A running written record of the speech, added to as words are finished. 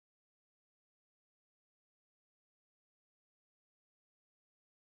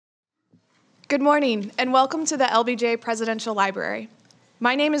Good morning, and welcome to the LBJ Presidential Library.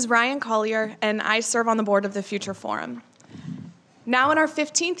 My name is Ryan Collier, and I serve on the board of the Future Forum. Now in our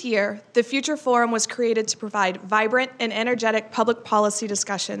 15th year, the Future Forum was created to provide vibrant and energetic public policy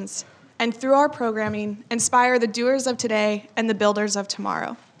discussions, and through our programming, inspire the doers of today and the builders of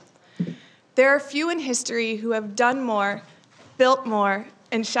tomorrow. There are few in history who have done more, built more,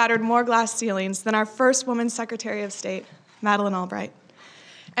 and shattered more glass ceilings than our first woman Secretary of State, Madeleine Albright.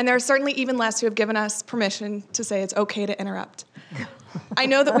 And there are certainly even less who have given us permission to say it's okay to interrupt. I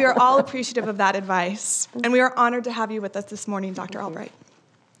know that we are all appreciative of that advice, and we are honored to have you with us this morning, Dr. Albright.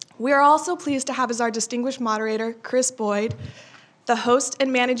 We are also pleased to have as our distinguished moderator, Krys Boyd, the host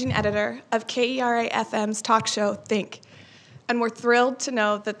and managing editor of KERA FM's talk show, Think. And we're thrilled to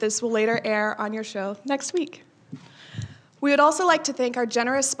know that this will later air on your show next week. We would also like to thank our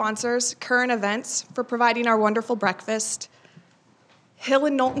generous sponsors, Current Events, for providing our wonderful breakfast, Hill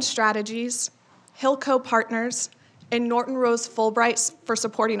 & Knowlton Strategies, Hillco Partners, and Norton Rose Fulbright for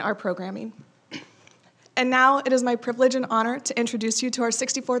supporting our programming. And now it is my privilege and honor to introduce you to our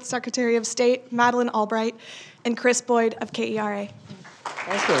 64th Secretary of State, Madeleine Albright, and Krys Boyd of KERA.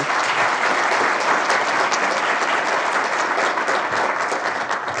 Thank you.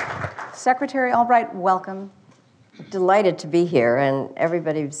 Secretary Albright, welcome. Delighted to be here, and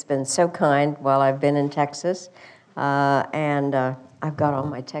everybody's been so kind while I've been in Texas, I've got all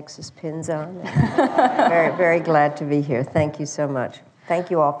my Texas pins on. Very, very glad to be here. Thank you so much.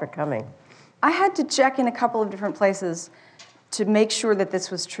 Thank you all for coming. I had to check in a couple of different places to make sure that this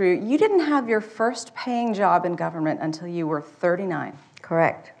was true. You didn't have your first paying job in government until you were 39.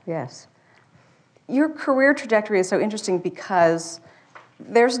 Correct, yes. Your career trajectory is so interesting because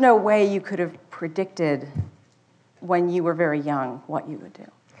there's no way you could have predicted when you were very young what you would do.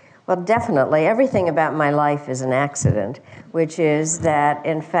 Well, definitely. Everything about my life is an accident, which is that,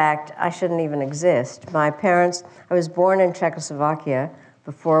 in fact, I shouldn't even exist. My parents, I was born in Czechoslovakia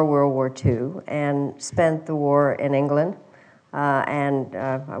before World War II and spent the war in England.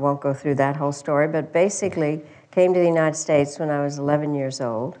 I won't go through that whole story, but basically came to the United States when I was 11 years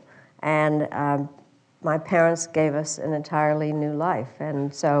old. And my parents gave us an entirely new life.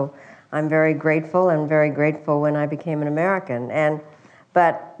 And so I'm very grateful, and very grateful when I became an American.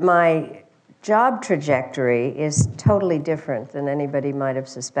 But my job trajectory is totally different than anybody might have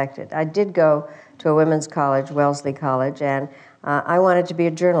suspected. I did go to a women's college, Wellesley College, and I wanted to be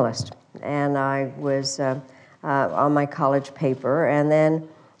a journalist. And I was on my college paper. And then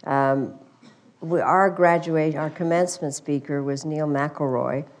our commencement speaker was Neil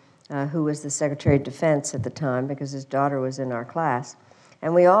McElroy, who was the Secretary of Defense at the time because his daughter was in our class.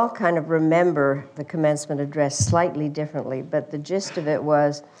 And we all kind of remember the commencement address slightly differently, but the gist of it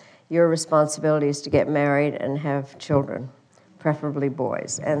was your responsibility is to get married and have children, preferably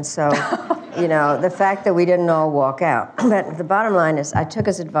boys. And so, the fact that we didn't all walk out. But the bottom line is I took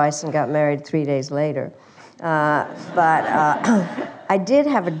his advice and got married 3 days later. I did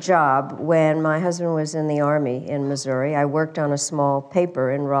have a job when my husband was in the Army in Missouri. I worked on a small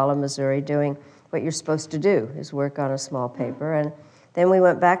paper in Rolla, Missouri, doing what you're supposed to do, is work on a small paper. And then we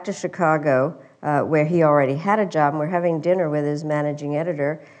went back to Chicago, where he already had a job, and we're having dinner with his managing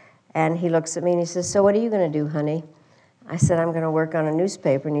editor, and he looks at me and he says, "So what are you going to do, honey?" I said, "I'm going to work on a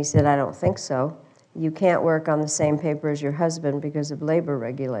newspaper," and he said, "I don't think so. You can't work on the same paper as your husband because of labor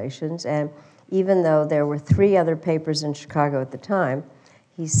regulations." And even though there were 3 other papers in Chicago at the time,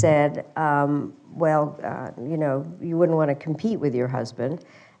 he said, you wouldn't want to compete with your husband.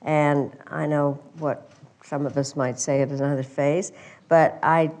 And I know what some of us might say at another phase, but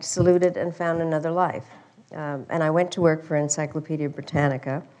I saluted and found another life. And I went to work for Encyclopedia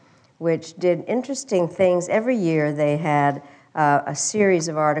Britannica, which did interesting things. Every year they had a series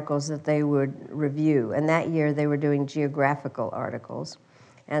of articles that they would review, and that year they were doing geographical articles.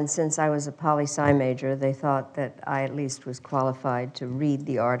 And since I was a poli-sci major, they thought that I at least was qualified to read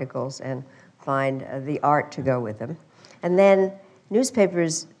the articles and find the art to go with them. And then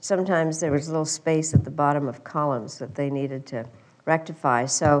newspapers, sometimes there was a little space at the bottom of columns that they needed to rectify.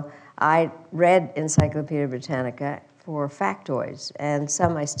 So I read Encyclopedia Britannica for factoids, and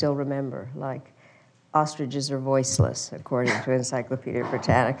some I still remember, like ostriches are voiceless, according to Encyclopedia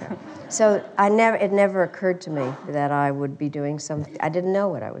Britannica. So it never occurred to me that I would be doing something. I didn't know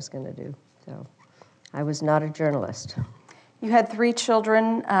what I was going to do, so I was not a journalist. You had 3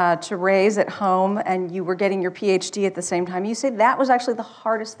 children to raise at home, and you were getting your PhD at the same time. You say that was actually the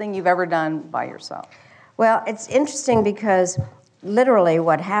hardest thing you've ever done by yourself. Well, it's interesting because literally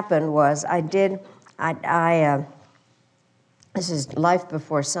what happened was this is life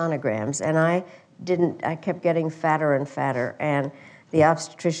before sonograms, and I kept getting fatter and fatter, and the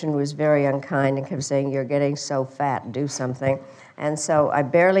obstetrician was very unkind and kept saying, "You're getting so fat, do something." And so I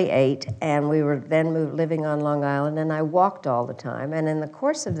barely ate, and we were then living on Long Island, and I walked all the time. And in the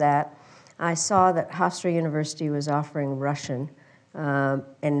course of that, I saw that Hofstra University was offering Russian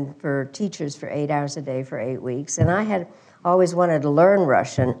and for teachers for 8 hours a day for 8 weeks. And I had always wanted to learn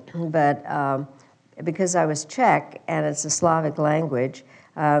Russian, but because I was Czech and it's a Slavic language,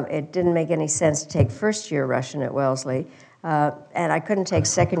 it didn't make any sense to take first-year Russian at Wellesley, and I couldn't take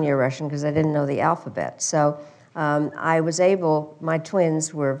second-year Russian because I didn't know the alphabet. So I was able, my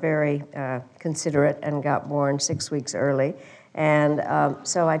twins were very considerate and got born 6 weeks early, and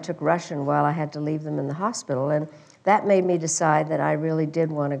so I took Russian while I had to leave them in the hospital, and that made me decide that I really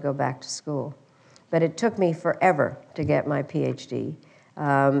did want to go back to school. But it took me forever to get my PhD.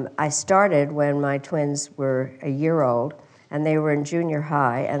 I started when my twins were a year old, and they were in junior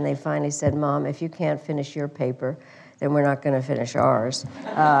high, and they finally said, "Mom, if you can't finish your paper, then we're not going to finish ours."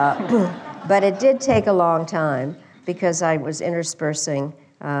 But it did take a long time because I was interspersing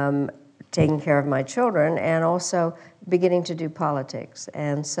taking care of my children and also beginning to do politics.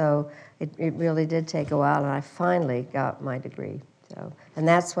 And so it really did take a while, and I finally got my degree. And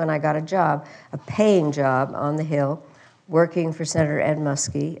that's when I got a job, a paying job on the Hill, working for Senator Ed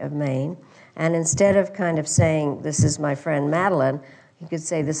Muskie of Maine. And instead of kind of saying, "This is my friend Madeleine," you could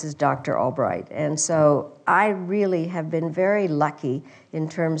say, "This is Dr. Albright." And so I really have been very lucky in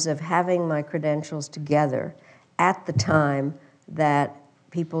terms of having my credentials together at the time that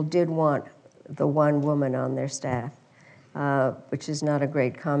people did want the one woman on their staff, which is not a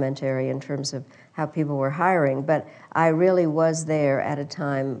great commentary in terms of how people were hiring, but I really was there at a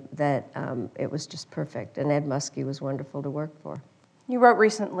time that it was just perfect, and Ed Muskie was wonderful to work for. You wrote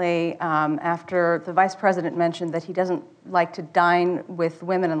recently, after the vice president mentioned that he doesn't like to dine with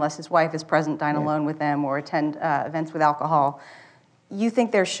women unless his wife is present, dine alone with them, or attend events with alcohol. You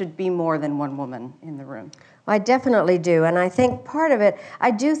think there should be more than one woman in the room? I definitely do, and I think part of it,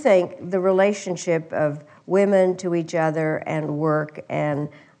 I do think the relationship of women to each other and work and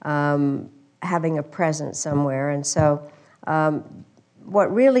having a presence somewhere. And so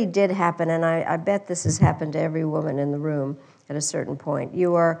what really did happen, and I bet this has happened to every woman in the room at a certain point,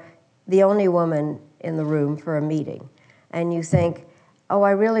 you are the only woman in the room for a meeting. And you think, "Oh,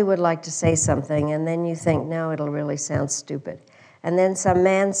 I really would like to say something," and then you think, "No, it'll really sound stupid." And then some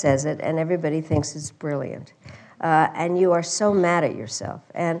man says it, and everybody thinks it's brilliant. And you are so mad at yourself.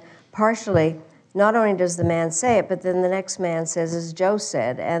 And partially, not only does the man say it, but then the next man says, as Joe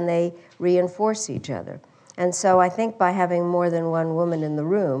said, and they reinforce each other. And so I think by having more than one woman in the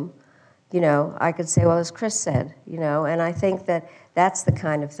room, I could say, well, as Krys said, and I think that that's the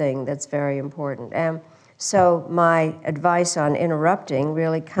kind of thing that's very important. And so my advice on interrupting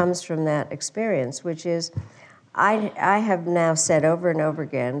really comes from that experience, which is I have now said over and over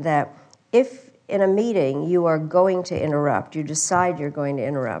again that if in a meeting you are going to interrupt, you decide you're going to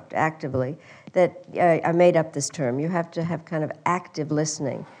interrupt actively, that I made up this term, you have to have kind of active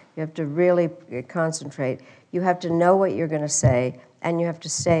listening. You have to really concentrate. You have to know what you're going to say, and you have to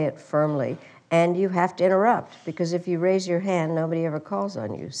say it firmly. And you have to interrupt, because if you raise your hand, nobody ever calls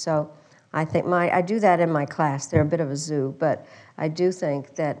on you. So I think I do that in my class. They're a bit of a zoo, but I do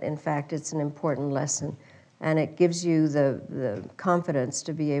think that, in fact, it's an important lesson, and it gives you the confidence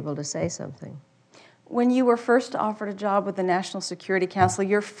to be able to say something. When you were first offered a job with the National Security Council,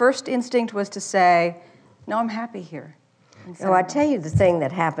 your first instinct was to say, "No, I'm happy here." Oh, I tell you the thing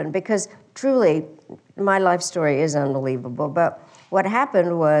that happened, because truly, my life story is unbelievable. But what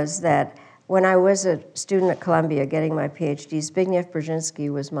happened was that when I was a student at Columbia getting my PhD, Zbigniew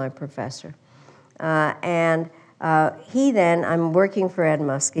Brzezinski was my professor. I'm working for Ed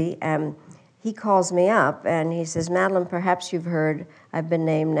Muskie, and he calls me up and he says, "Madeleine, perhaps you've heard I've been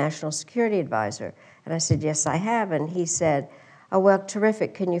named National Security Advisor." And I said, "Yes, I have." And he said, "Oh, well,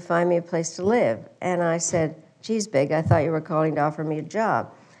 terrific. Can you find me a place to live?" And I said, "Geez, Big, I thought you were calling to offer me a job."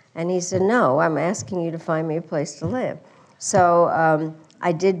 And he said, "No, I'm asking you to find me a place to live." So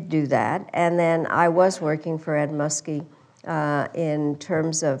I did do that. And then I was working for Ed Muskie in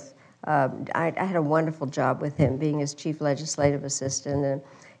terms of, I had a wonderful job with him, being his chief legislative assistant. And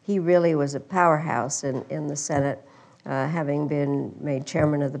he really was a powerhouse in the Senate, having been made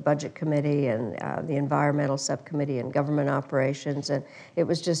chairman of the Budget Committee and the Environmental Subcommittee and Government Operations. And it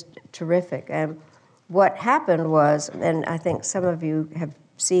was just terrific. And what happened was, and I think some of you have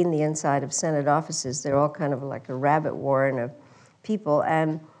seen the inside of Senate offices, they're all kind of like a rabbit warren of people.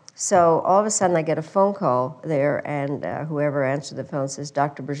 And so all of a sudden I get a phone call there, and whoever answered the phone says,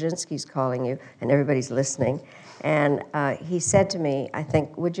 "Dr. Brzezinski's calling you," and everybody's listening. And he said to me, I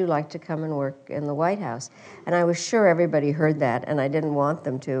think, would you like to come and work in the White House? And I was sure everybody heard that, and I didn't want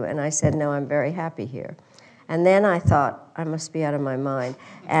them to. And I said, no, I'm very happy here. And then I thought, I must be out of my mind.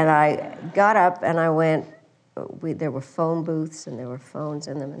 And I got up and I went, there were phone booths and there were phones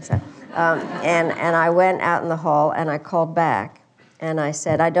in them and stuff. And I went out in the hall and I called back and I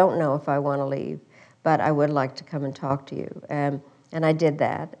said, I don't know if I want to leave, but I would like to come and talk to you. And I did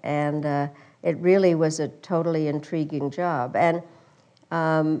that. And it really was a totally intriguing job. And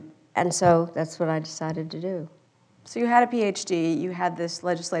so that's what I decided to do. So you had a PhD, you had this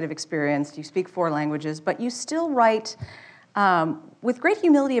legislative experience, you speak 4 languages, but you still write with great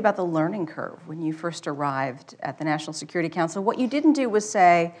humility about the learning curve when you first arrived at the National Security Council. What you didn't do was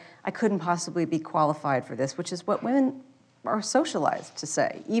say, I couldn't possibly be qualified for this, which is what women are socialized to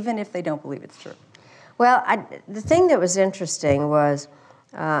say, even if they don't believe it's true. Well, the thing that was interesting was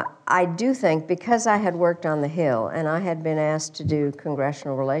I do think because I had worked on the Hill and I had been asked to do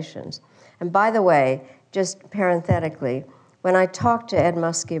congressional relations, and by the way, just parenthetically, when I talked to Ed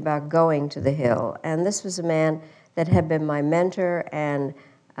Muskie about going to the Hill, and this was a man that had been my mentor and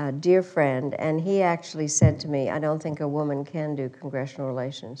a dear friend, and he actually said to me, I don't think a woman can do congressional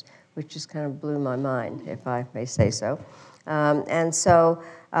relations, which just kind of blew my mind, if I may say so. And so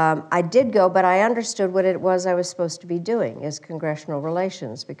I did go, but I understood what it was I was supposed to be doing is congressional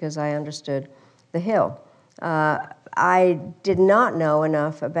relations because I understood the Hill. I did not know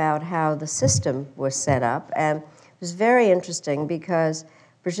enough about how the system was set up, and it was very interesting because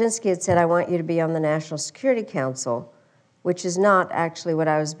Brzezinski had said, I want you to be on the National Security Council, which is not actually what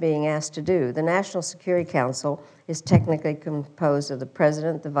I was being asked to do. The National Security Council is technically composed of the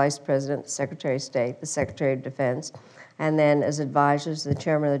President, the Vice President, the Secretary of State, the Secretary of Defense, and then as advisors, the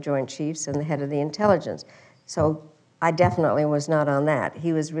Chairman of the Joint Chiefs and the head of the intelligence. So I definitely was not on that.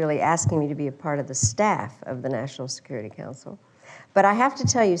 He was really asking me to be a part of the staff of the National Security Council. But I have to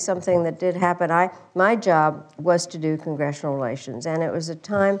tell you something that did happen. My job was to do congressional relations, and it was a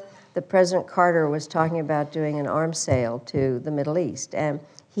time that President Carter was talking about doing an arms sale to the Middle East, and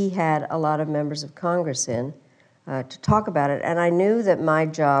he had a lot of members of Congress in to talk about it, and I knew that my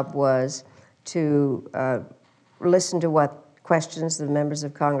job was to listen to what questions the members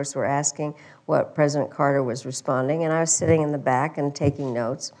of Congress were asking, what President Carter was responding, and I was sitting in the back and taking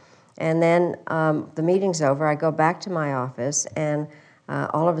notes. And then the meeting's over, I go back to my office, and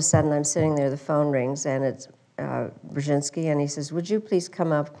all of a sudden I'm sitting there, the phone rings, and it's Brzezinski, and he says, would you please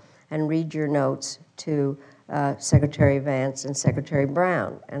come up and read your notes to Secretary Vance and Secretary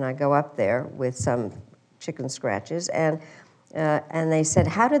Brown? And I go up there with some chicken scratches, and they said,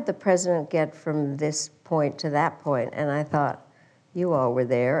 how did the president get from this point to that point? And I thought, you all were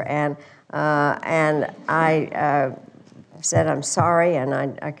there, and I said, I'm sorry, and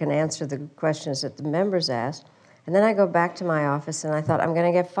I can answer the questions that the members asked. And then I go back to my office, and I thought, I'm going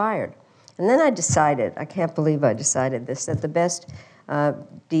to get fired. And then I decided, I can't believe I decided this, that the best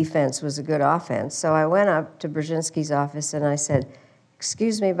defense was a good offense. So I went up to Brzezinski's office, and I said,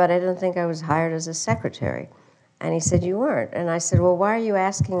 excuse me, but I didn't think I was hired as a secretary. And he said, you weren't. And I said, well, why are you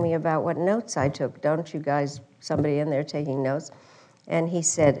asking me about what notes I took? Don't you guys, somebody in there taking notes? And he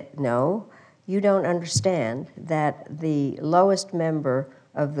said, no. You don't understand that the lowest member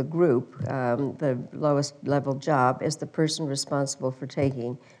of the group, the lowest level job, is the person responsible for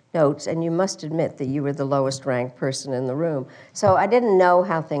taking notes, and you must admit that you were the lowest ranked person in the room. So I didn't know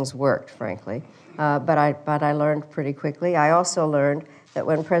how things worked, frankly, but I learned pretty quickly. I also learned that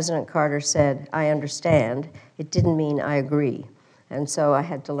when President Carter said, I understand, it didn't mean I agree. And so I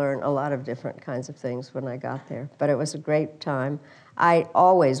had to learn a lot of different kinds of things when I got there. But it was a great time. I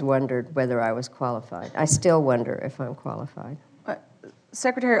always wondered whether I was qualified. I still wonder if I'm qualified.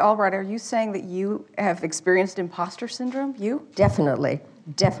 Secretary Albright, are you saying that you have experienced imposter syndrome, you? Definitely,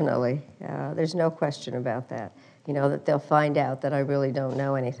 definitely. There's no question about that. You know, that they'll find out that I really don't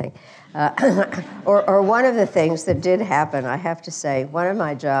know anything. Or one of the things that did happen, I have to say, one of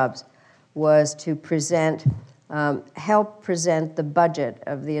my jobs was to help present the budget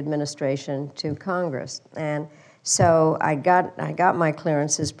of the administration to Congress. And so I got my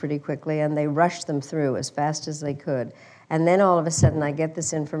clearances pretty quickly, and they rushed them through as fast as they could. And then all of a sudden I get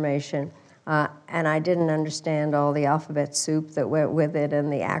this information, and I didn't understand all the alphabet soup that went with it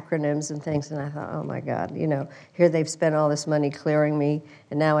and the acronyms and things, and I thought, oh my God, you know, here they've spent all this money clearing me,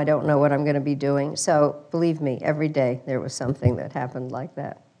 and now I don't know what I'm going to be doing. So believe me, every day there was something that happened like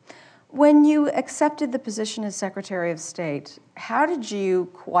that. When you accepted the position as Secretary of State, how did you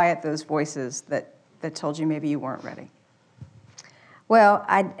quiet those voices that told you maybe you weren't ready? Well,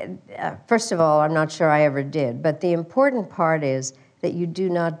 first of all, I'm not sure I ever did, but the important part is that you do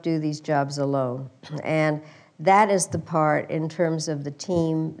not do these jobs alone, and that is the part in terms of the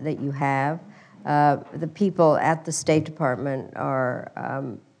team that you have. The people at the State Department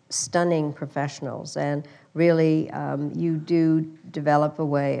are stunning professionals, and really you do develop a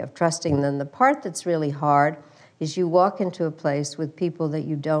way of trusting them. The part that's really hard is you walk into a place with people that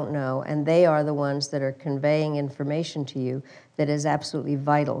you don't know, and they are the ones that are conveying information to you that is absolutely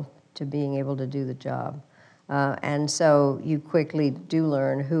vital to being able to do the job. And so you quickly do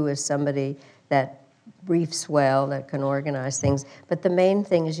learn who is somebody that briefs well, that can organize things. But the main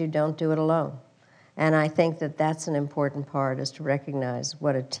thing is you don't do it alone. And I think that that's an important part, is to recognize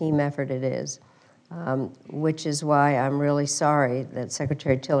what a team effort it is, which is why I'm really sorry that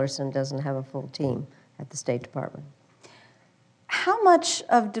Secretary Tillerson doesn't have a full team at the State Department. How much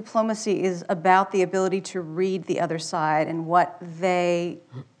of diplomacy is about the ability to read the other side and what they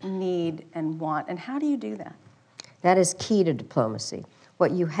need and want, and how do you do that? That is key to diplomacy.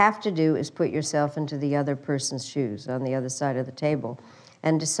 What you have to do is put yourself into the other person's shoes on the other side of the table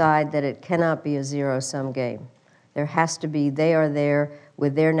and decide that it cannot be a zero-sum game. There has to be, they are there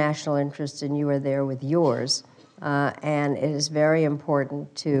with their national interests and you are there with yours, and it is very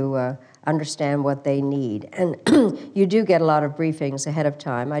important to understand what they need. And you do get a lot of briefings ahead of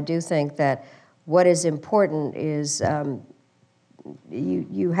time. I do think that what is important is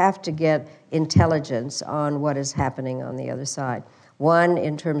you have to get intelligence on what is happening on the other side. One,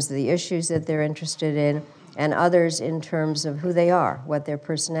 in terms of the issues that they're interested in, and others in terms of who they are, what their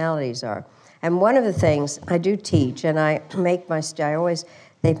personalities are. And one of the things I do teach, and I make my,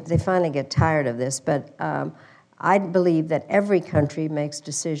 they finally get tired of this, but I believe that every country makes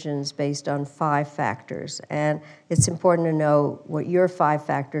decisions based on 5 factors, and it's important to know what your 5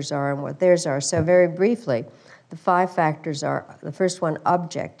 factors are and what theirs are. So very briefly, the 5 factors are, the first one,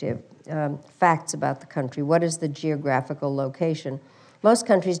 objective, facts about the country. What is the geographical location? Most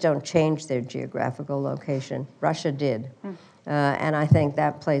countries don't change their geographical location. Russia did, and I think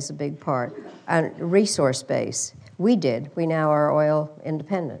that plays a big part. Resource base, we did. We now are oil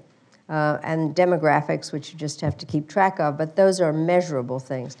independent. And demographics, which you just have to keep track of, but those are measurable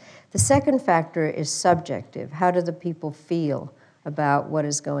things. The second factor is subjective. How do the people feel about what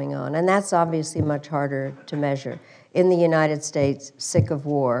is going on? And that's obviously much harder to measure. In the United States, sick of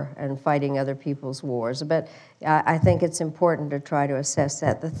war and fighting other people's wars. But I think it's important to try to assess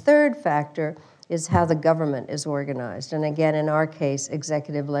that. The third factor is how the government is organized. And again, in our case,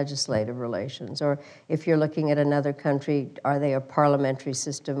 executive-legislative relations. Or if you're looking at another country, are they a parliamentary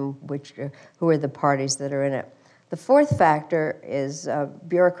system? Who are the parties that are in it? The fourth factor is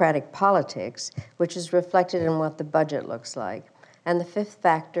bureaucratic politics, which is reflected in what the budget looks like. And the fifth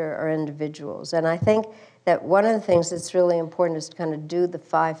factor are individuals. And I think that one of the things that's really important is to kind of do the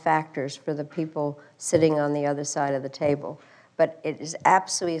 5 factors for the people sitting on the other side of the table. But it is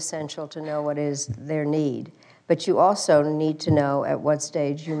absolutely essential to know what is their need. But you also need to know at what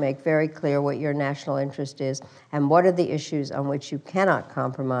stage you make very clear what your national interest is and what are the issues on which you cannot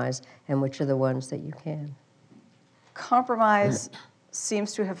compromise and which are the ones that you can. Compromise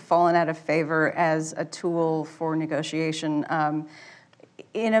seems to have fallen out of favor as a tool for negotiation.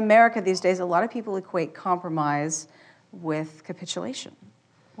 In America these days, a lot of people equate compromise with capitulation.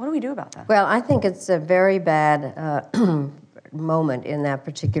 What do we do about that? Well, I think it's a very bad moment in that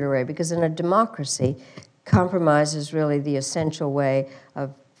particular way, because in a democracy, compromise is really the essential way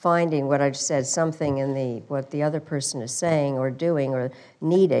of finding what I just said, something in what the other person is saying or doing or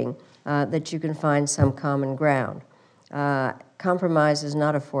needing, that you can find some common ground. Compromise is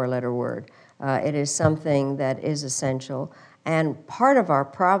not a 4-letter word. It is something that is essential. And part of our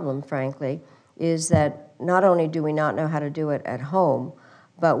problem, frankly, is that not only do we not know how to do it at home,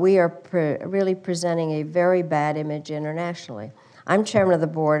 but we are really presenting a very bad image internationally. I'm chairman of the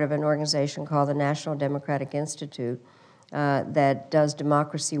board of an organization called the National Democratic Institute that does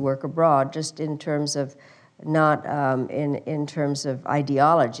democracy work abroad, just in terms of not in terms of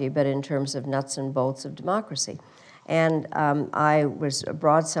ideology, but in terms of nuts and bolts of democracy. And I was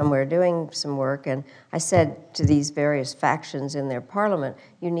abroad somewhere doing some work, and I said to these various factions in their parliament,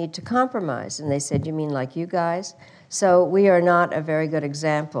 you need to compromise. And they said, you mean like you guys? So we are not a very good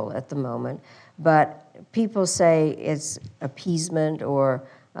example at the moment. But people say it's appeasement or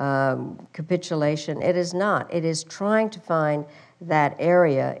capitulation. It is not. It is trying to find that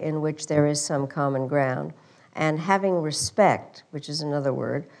area in which there is some common ground and having respect, which is another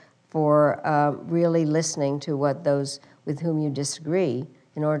word, for really listening to what those with whom you disagree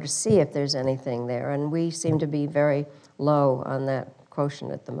in order to see if there's anything there. And we seem to be very low on that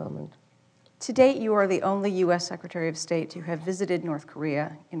quotient at the moment. To date, you are the only U.S. Secretary of State to have visited North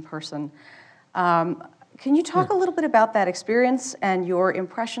Korea in person. Can you talk a little bit about that experience and your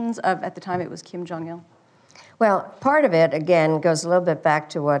impressions of, at the time it was Kim Jong-il? Well, part of it, again, goes a little bit back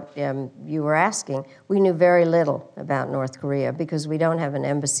to what you were asking. We knew very little about North Korea because we don't have an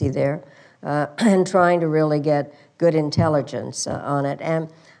embassy there, and trying to really get good intelligence on it.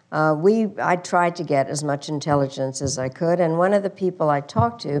 And I tried to get as much intelligence as I could, and one of the people I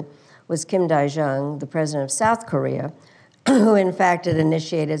talked to was Kim Dae-jung, the president of South Korea, who in fact had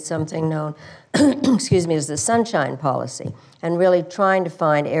initiated something known excuse me, as the Sunshine Policy, and really trying to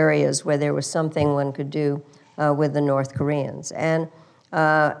find areas where there was something one could do with the North Koreans. And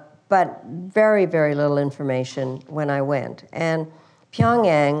but very, very little information when I went. And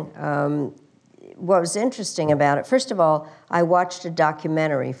Pyongyang, what was interesting about it, first of all, I watched a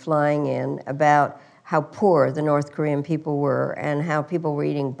documentary flying in about how poor the North Korean people were and how people were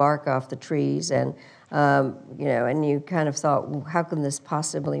eating bark off the trees, and and you kind of thought, well, how can this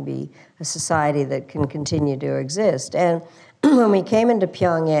possibly be a society that can continue to exist? And when we came into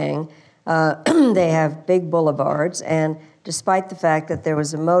Pyongyang, they have big boulevards, and despite the fact that there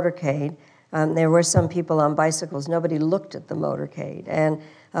was a motorcade, there were some people on bicycles. Nobody looked at the motorcade, and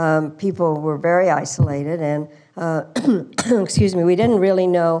people were very isolated, and excuse me, we didn't really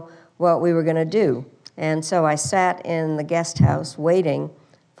know what we were going to do. And so I sat in the guest house waiting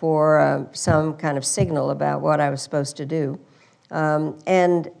for some kind of signal about what I was supposed to do.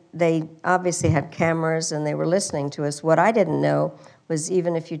 And they obviously had cameras, and they were listening to us. What I didn't know was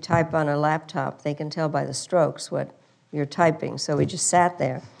even if you type on a laptop, they can tell by the strokes what you're typing. So we just sat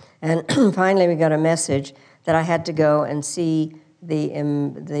there. And finally we got a message that I had to go and see the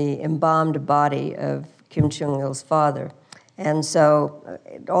embalmed body of Kim Jong-il's father. And so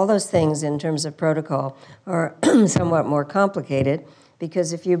all those things in terms of protocol are somewhat more complicated,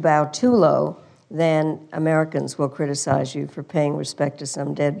 because if you bow too low, then Americans will criticize you for paying respect to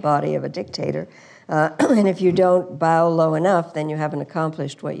some dead body of a dictator. And if you don't bow low enough, then you haven't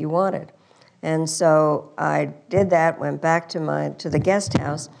accomplished what you wanted. And so I did that, went back to the guest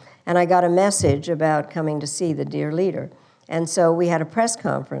house, and I got a message about coming to see the dear leader. And so we had a press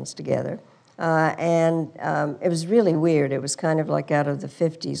conference together, and it was really weird. It was kind of like out of the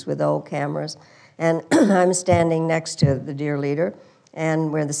 50s with old cameras. And I'm standing next to the dear leader,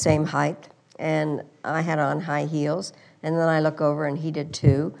 and we're the same height, and I had on high heels, and then I look over and he did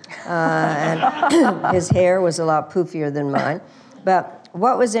too, and his hair was a lot poofier than mine. But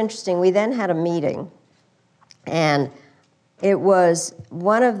what was interesting, we then had a meeting, and it was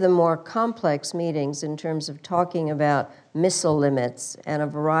one of the more complex meetings in terms of talking about missile limits and a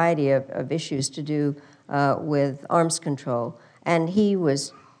variety of issues to do with arms control. And he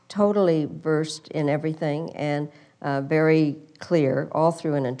was totally versed in everything, and very clear, all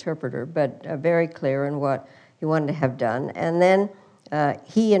through an interpreter, but very clear in what he wanted to have done. And then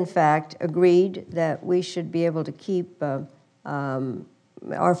he, in fact, agreed that we should be able to keep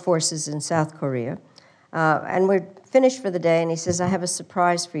our forces in South Korea. And we're finished for the day, and he says, I have a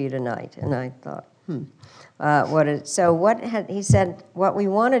surprise for you tonight. And I thought, he said, what we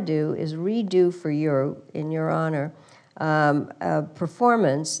want to do is redo for you, in your honor, a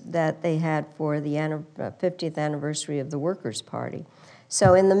performance that they had for the 50th anniversary of the Workers' Party.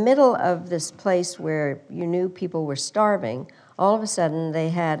 So in the middle of this place where you knew people were starving, all of a sudden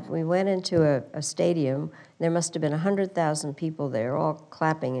we went into a stadium. There must have been 100,000 people there, all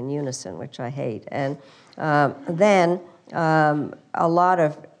clapping in unison, which I hate. And then a lot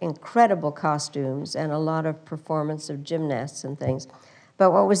of incredible costumes and a lot of performance of gymnasts and things.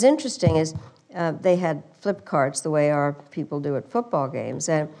 But what was interesting is they had flip carts the way our people do at football games,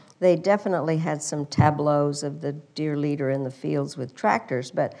 and they definitely had some tableaus of the dear leader in the fields with tractors.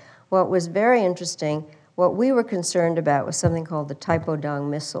 But what was very interesting, what we were concerned about was something called the Taepodong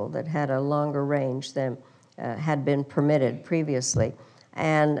missile that had a longer range than had been permitted previously.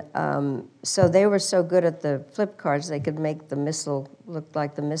 And so they were so good at the flip cards, they could make the missile look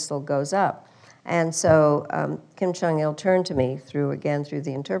like the missile goes up. And so Kim Jong-il turned to me through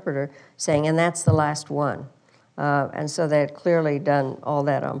the interpreter, saying, and that's the last one. And so they had clearly done all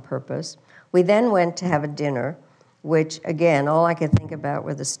that on purpose. We then went to have a dinner, which, again, all I could think about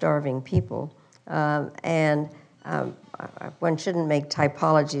were the starving people. One shouldn't make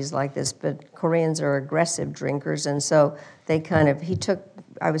typologies like this, but Koreans are aggressive drinkers, and so they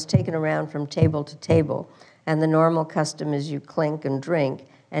I was taken around from table to table, and the normal custom is you clink and drink,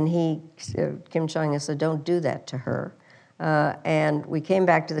 and Kim Jong-il said, don't do that to her. And we came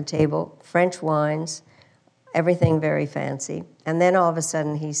back to the table, French wines, everything very fancy, and then all of a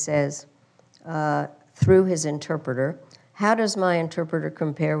sudden he says, through his interpreter, how does my interpreter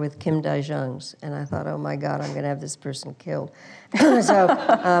compare with Kim Dae-jung's? And I thought, oh my God, I'm going to have this person killed. So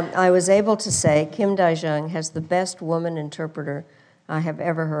I was able to say Kim Dae-jung has the best woman interpreter I have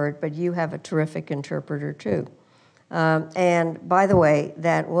ever heard, but you have a terrific interpreter too. And by the way,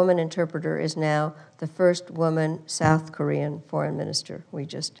 that woman interpreter is now the first woman South Korean foreign minister. We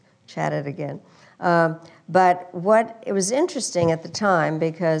just chatted again. But it was interesting at the time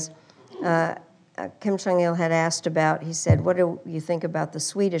because Kim Jong-il had asked about, he said, what do you think about the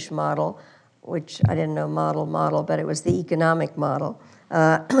Swedish model, which I didn't know model, but it was the economic model.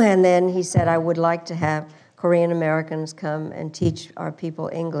 And then he said, I would like to have Korean Americans come and teach our people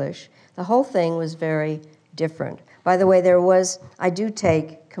English. The whole thing was very different. By the way, I do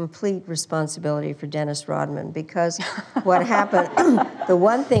take complete responsibility for Dennis Rodman because what happened, the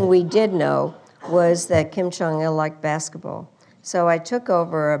one thing we did know was that Kim Jong-il liked basketball. So I took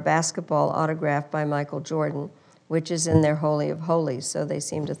over a basketball autograph by Michael Jordan, which is in their Holy of Holies, so they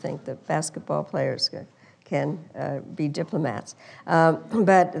seem to think that basketball players can be diplomats.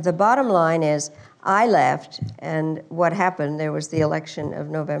 But the bottom line is, I left, and what happened, there was the election of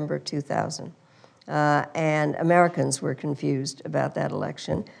November 2000. And Americans were confused about that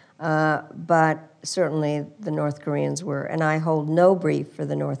election, but certainly the North Koreans were. And I hold no brief for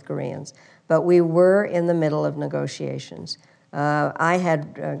the North Koreans, but we were in the middle of negotiations. I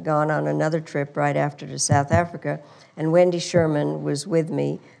had gone on another trip right after to South Africa, and Wendy Sherman was with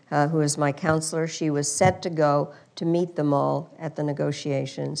me, who is my counselor. She was set to go to meet them all at the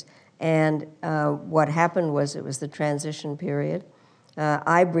negotiations. And what happened was it was the transition period.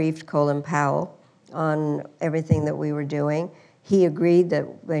 I briefed Colin Powell on everything that we were doing. He agreed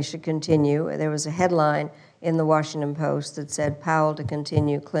that they should continue. There was a headline in the Washington Post that said Powell to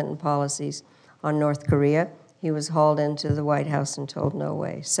continue Clinton policies on North Korea. He was hauled into the White House and told no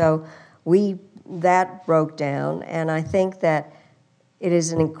way. So that broke down, and I think that it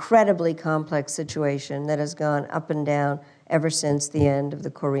is an incredibly complex situation that has gone up and down ever since the end of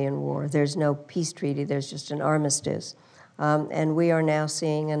the Korean War. There's no peace treaty, there's just an armistice. And we are now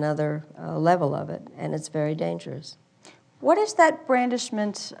seeing another level of it, and it's very dangerous. What is that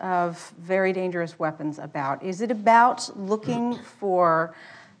brandishment of very dangerous weapons about? Is it about looking for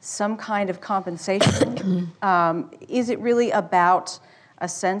some kind of compensation? Is it really about a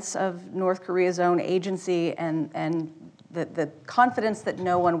sense of North Korea's own agency and the confidence that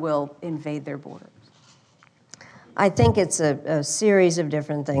no one will invade their borders? I think it's a series of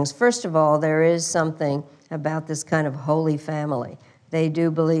different things. First of all, there is something about this kind of holy family. They do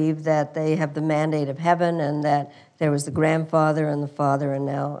believe that they have the mandate of heaven and that there was the grandfather and the father and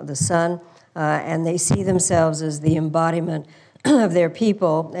now the son, and they see themselves as the embodiment of their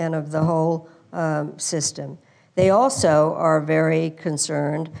people and of the whole system. They also are very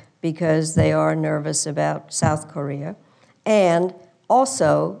concerned because they are nervous about South Korea, and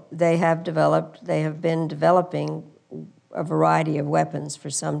also they have been developing a variety of weapons for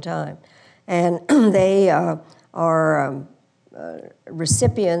some time. And they are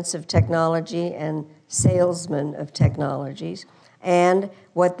recipients of technology and salesmen of technologies. And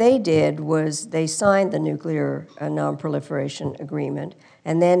what they did was they signed the nuclear non-proliferation agreement.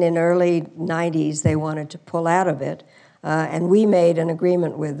 And then in early 90s, they wanted to pull out of it. And we made an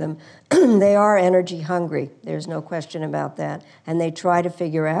agreement with them. They are energy hungry. There's no question about that. And they try to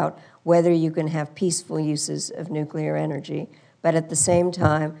figure out whether you can have peaceful uses of nuclear energy. But at the same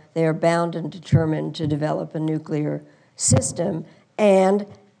time, they are bound and determined to develop a nuclear system. And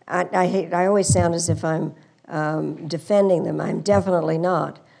I always sound as if I'm defending them. I'm definitely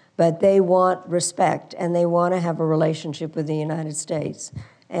not. But they want respect, and they want to have a relationship with the United States.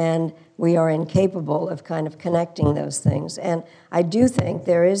 And we are incapable of kind of connecting those things. And I do think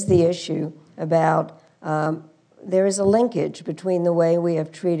there is the issue about, there is a linkage between the way we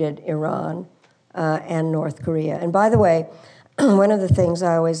have treated Iran and North Korea. And by the way, one of the things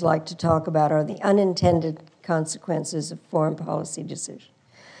I always like to talk about are the unintended consequences of foreign policy decisions.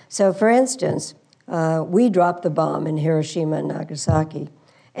 So for instance, we dropped the bomb in Hiroshima and Nagasaki.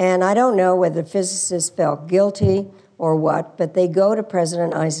 And I don't know whether physicists felt guilty or what, but they go to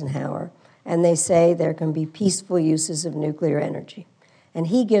President Eisenhower and they say there can be peaceful uses of nuclear energy. And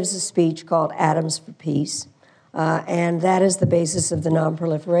he gives a speech called Atoms for Peace, and that is the basis of the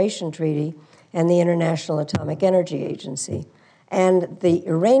Non-Proliferation Treaty and the International Atomic Energy Agency. And the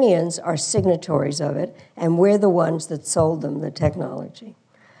Iranians are signatories of it, and we're the ones that sold them the technology.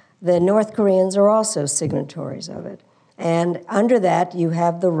 The North Koreans are also signatories of it. And under that, you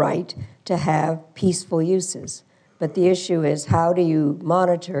have the right to have peaceful uses. But the issue is, how do you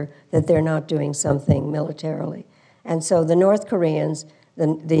monitor that they're not doing something militarily? And so the North Koreans,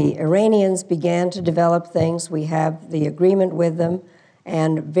 the Iranians began to develop things. We have the agreement with them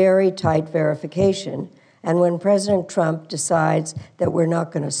and very tight verification. And when President Trump decides that we're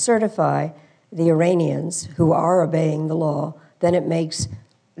not going to certify the Iranians, who are obeying the law, then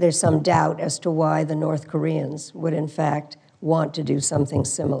there's some doubt as to why the North Koreans would in fact want to do something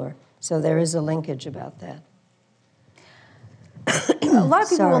similar. So there is a linkage about that. A lot of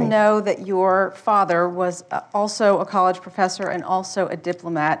people will know that your father was also a college professor and also a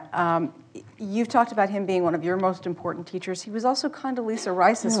diplomat. You've talked about him being one of your most important teachers. He was also Condoleezza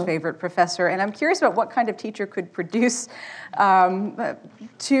Rice's favorite professor, and I'm curious about what kind of teacher could produce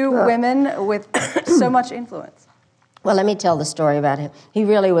two women with so much influence. Well, let me tell the story about him. He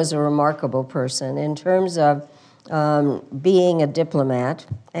really was a remarkable person in terms of being a diplomat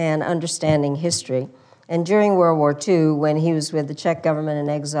and understanding history. And during World War II, when he was with the Czech government in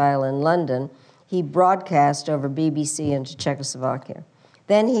exile in London, he broadcast over BBC into Czechoslovakia.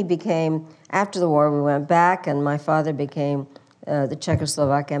 Then he became, after the war, we went back, and my father became the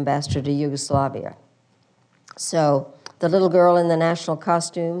Czechoslovak ambassador to Yugoslavia. So the little girl in the national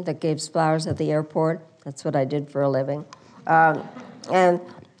costume that gives flowers at the airport, that's what I did for a living. And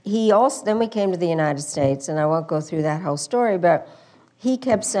he also, then we came to the United States, and I won't go through that whole story, but he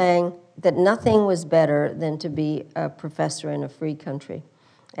kept saying that nothing was better than to be a professor in a free country.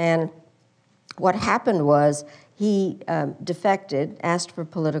 And what happened was he defected, asked for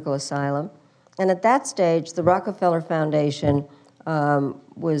political asylum, and at that stage, the Rockefeller Foundation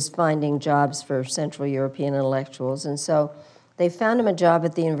was finding jobs for Central European intellectuals, and so they found him a job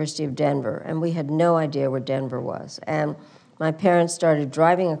at the University of Denver, and we had no idea where Denver was. And my parents started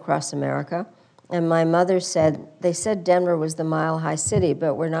driving across America, and my mother said, they said Denver was the mile-high city,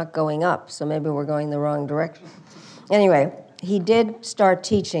 but we're not going up, so maybe we're going the wrong direction. Anyway, he did start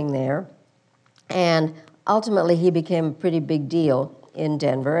teaching there, and ultimately he became a pretty big deal in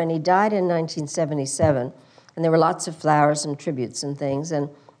Denver, and he died in 1977, and there were lots of flowers and tributes and things, and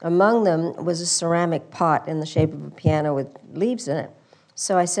among them was a ceramic pot in the shape of a piano with leaves in it.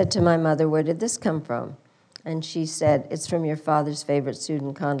 So I said to my mother, where did this come from? And she said, it's from your father's favorite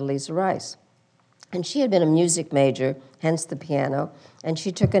student, Condoleezza Rice. And she had been a music major, hence the piano, and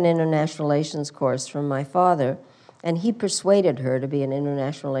she took an international relations course from my father, and he persuaded her to be an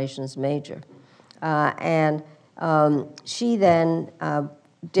international relations major. She then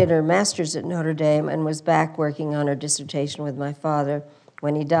did her master's at Notre Dame and was back working on her dissertation with my father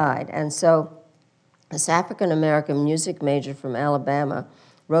when he died. And so this African-American music major from Alabama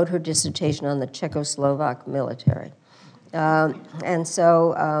wrote her dissertation on the Czechoslovak military. And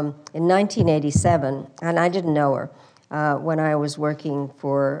so in 1987, and I didn't know her, when I was working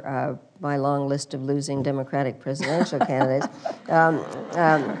for my long list of losing Democratic presidential candidates,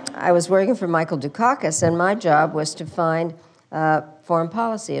 I was working for Michael Dukakis, and my job was to find foreign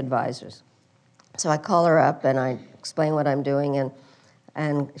policy advisors. So I call her up, and I explain what I'm doing,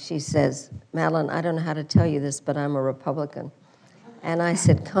 and she says, Madeleine, I don't know how to tell you this, but I'm a Republican. And I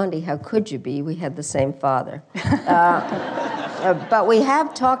said, Condi, how could you be? We had the same father. But we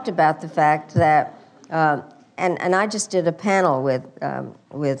have talked about the fact that, and I just did a panel with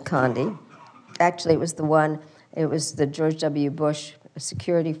Condi. Actually, it was the George W. Bush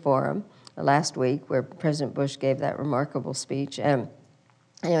Security Forum last week, where President Bush gave that remarkable speech. And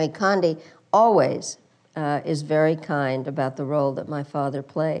anyway, Condi always is very kind about the role that my father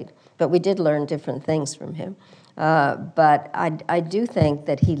played. But we did learn different things from him. But I do think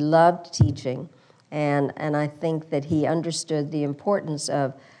that he loved teaching, and I think that he understood the importance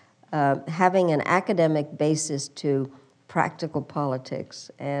of having an academic basis to practical politics,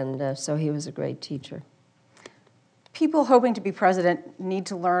 and so he was a great teacher. People hoping to be president need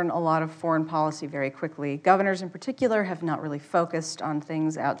to learn a lot of foreign policy very quickly. Governors in particular have not really focused on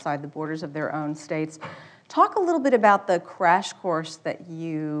things outside the borders of their own states. Talk a little bit about the crash course that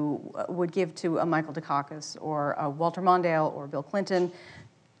you would give to a Michael Dukakis or a Walter Mondale or Bill Clinton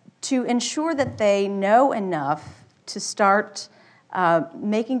to ensure that they know enough to start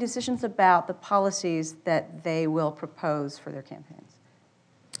making decisions about the policies that they will propose for their campaigns.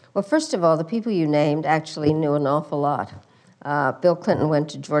 Well, first of all, the people you named actually knew an awful lot. Bill Clinton went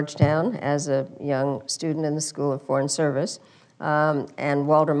to Georgetown as a young student in the School of Foreign Service, and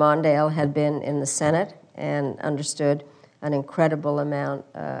Walter Mondale had been in the Senate and understood an incredible amount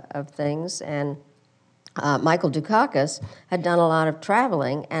of things. And Michael Dukakis had done a lot of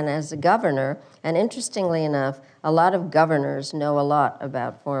traveling, and as a governor, and interestingly enough, a lot of governors know a lot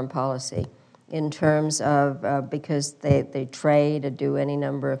about foreign policy in terms of, because they trade or do any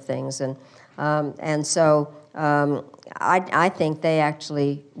number of things. And so I think they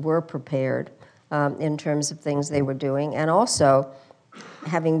actually were prepared in terms of things they were doing. And also,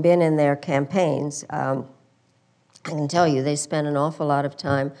 having been in their campaigns, I can tell you they spent an awful lot of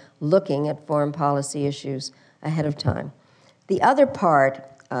time looking at foreign policy issues ahead of time. The other part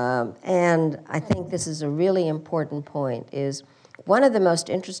And I think this is a really important point, is one of the most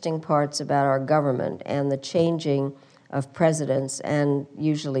interesting parts about our government and the changing of presidents and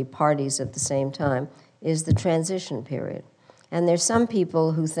usually parties at the same time is the transition period. And there's some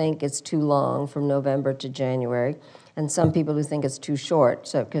people who think it's too long from November to January, and some people who think it's too short,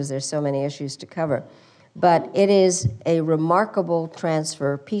 so because there's so many issues to cover. But it is a remarkable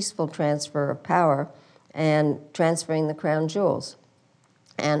transfer, peaceful transfer of power, and transferring the crown jewels.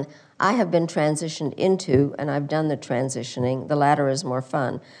 And I have been transitioned into, and I've done the transitioning. The latter is more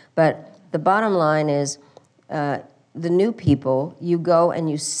fun. But the bottom line is, the new people, you go and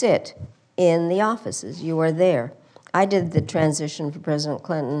you sit in the offices. You are there. I did the transition for President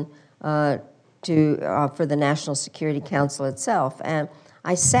Clinton for the National Security Council itself, and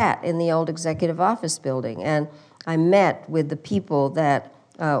I sat in the old executive office building, and I met with the people that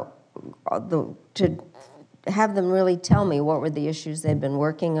to have them really tell me what were the issues they'd been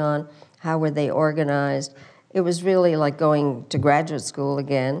working on, how were they organized. It was really like going to graduate school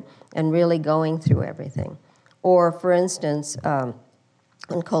again and really going through everything. Or, for instance,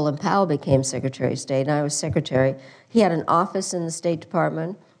 when Colin Powell became Secretary of State and I was Secretary, he had an office in the State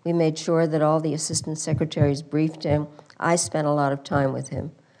Department. We made sure that all the assistant secretaries briefed him. I spent a lot of time with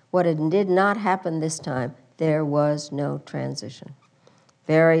him. What did not happen this time, there was no transition.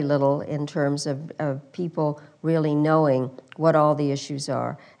 Very little in terms of people really knowing what all the issues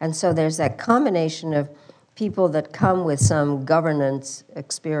are. And so there's that combination of people that come with some governance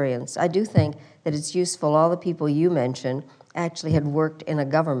experience. I do think that it's useful. All the people you mentioned actually had worked in a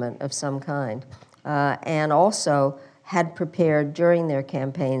government of some kind, and also had prepared during their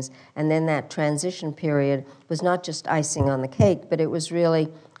campaigns. And then that transition period was not just icing on the cake, but it was really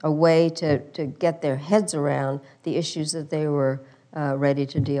a way to get their heads around the issues that they were ready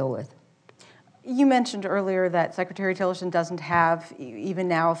to deal with. You mentioned earlier that Secretary Tillerson doesn't have, even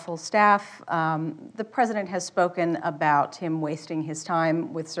now, a full staff. The president has spoken about him wasting his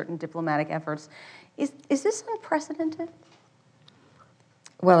time with certain diplomatic efforts. Is this unprecedented?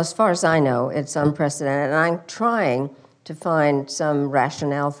 Well, as far as I know, it's unprecedented, and I'm trying to find some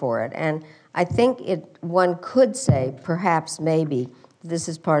rationale for it. And I think one could say, perhaps, maybe, this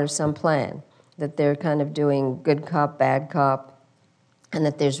is part of some plan, that they're kind of doing good cop, bad cop, and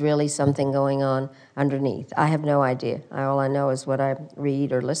that there's really something going on underneath. I have no idea. All I know is what I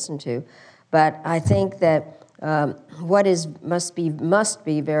read or listen to. But I think that what must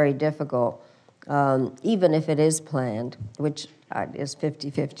be very difficult, even if it is planned, which is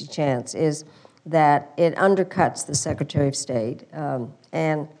 50-50 chance, is that it undercuts the Secretary of State.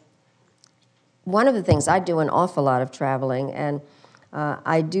 And one of the things, I do an awful lot of traveling, and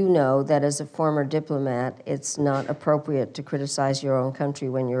I do know that as a former diplomat, it's not appropriate to criticize your own country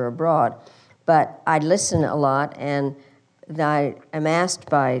when you're abroad. But I listen a lot, and I am asked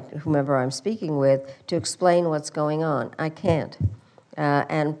by whomever I'm speaking with to explain what's going on. I can't.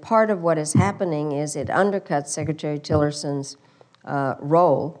 And part of what is happening is it undercuts Secretary Tillerson's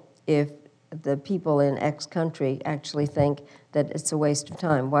role if the people in X country actually think that it's a waste of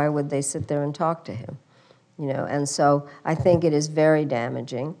time. Why would they sit there and talk to him? And so I think it is very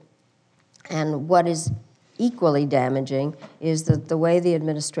damaging. And what is equally damaging is that the way the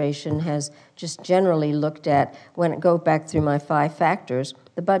administration has just generally looked at, when it goes back through my 5 factors,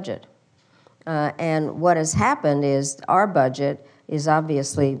 the budget. And what has happened is our budget is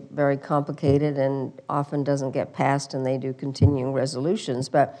obviously very complicated and often doesn't get passed, and they do continuing resolutions,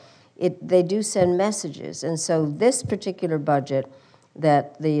 but they do send messages. And so this particular budget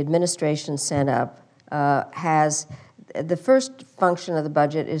that the administration sent up has, the first function of the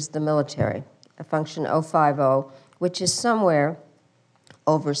budget is the military, a function 050, which is somewhere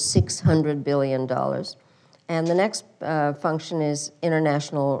over $600 billion. And the next function is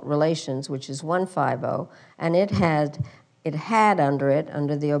international relations, which is 150, and it had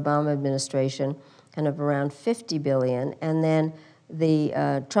under the Obama administration, kind of around $50 billion, and then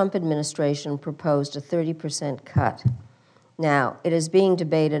the Trump administration proposed a 30% cut. Now, it is being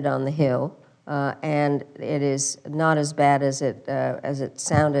debated on the Hill, and it is not as bad as it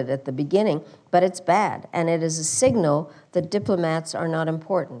sounded at the beginning, but it's bad, and it is a signal that diplomats are not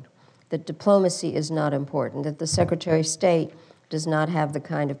important, that diplomacy is not important, that the Secretary of State does not have the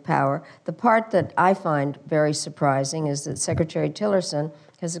kind of power. The part that I find very surprising is that Secretary Tillerson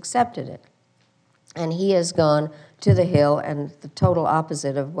has accepted it. And he has gone to the Hill, and the total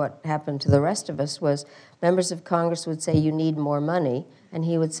opposite of what happened to the rest of us was members of Congress would say, you need more money, and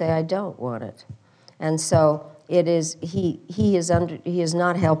he would say, I don't want it. And so it is, he is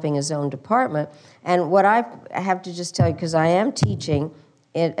not helping his own department. And what I have to just tell you, because I am teaching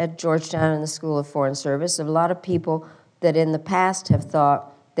at Georgetown in the School of Foreign Service, a lot of people that in the past have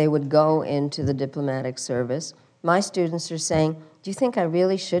thought they would go into the diplomatic service. My students are saying, do you think I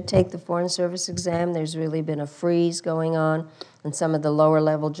really should take the Foreign Service exam? There's really been a freeze going on in some of the lower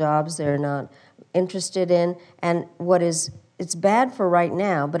level jobs they're not interested in. And it's bad for right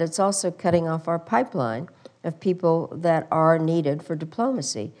now, but it's also cutting off our pipeline of people that are needed for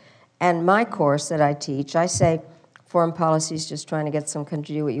diplomacy. And my course that I teach, I say foreign policy is just trying to get some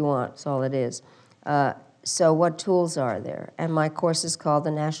country to do what you want. That's all it is. So what tools are there? And my course is called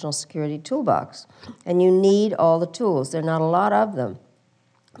the National Security Toolbox. And you need all the tools. There are not a lot of them.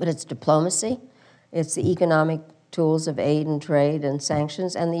 But it's diplomacy, it's the economic tools of aid and trade and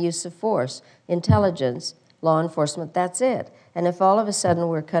sanctions, and the use of force, intelligence, law enforcement, that's it. And if all of a sudden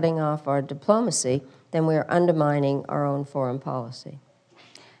we're cutting off our diplomacy, then we're undermining our own foreign policy.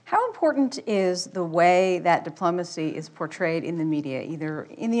 How important is the way that diplomacy is portrayed in the media, either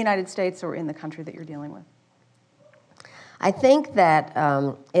in the United States or in the country that you're dealing with? I think that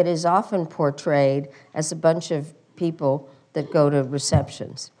it is often portrayed as a bunch of people that go to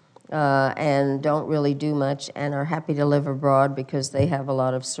receptions and don't really do much and are happy to live abroad because they have a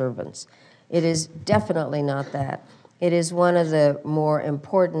lot of servants. It is definitely not that. It is one of the more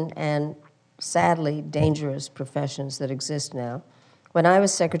important and sadly dangerous professions that exist now. When I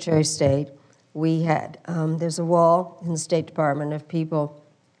was Secretary of State, we had, there's a wall in the State Department of people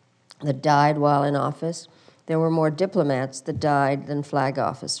that died while in office. There were more diplomats that died than flag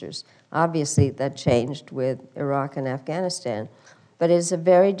officers. Obviously, that changed with Iraq and Afghanistan. But it is a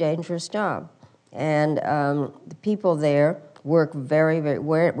very dangerous job. And the people there work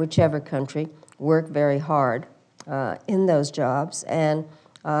whichever country, work very hard in those jobs and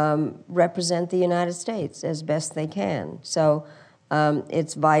represent the United States as best they can. So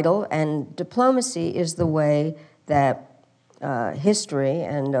it's vital, and diplomacy is the way that history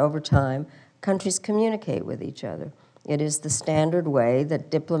and over time countries communicate with each other. It is the standard way that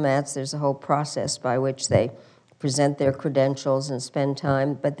diplomats, there's a whole process by which they present their credentials and spend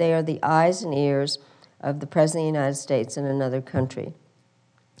time, but they are the eyes and ears of the President of the United States in another country.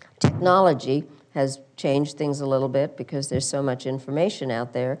 Technology has changed things a little bit because there's so much information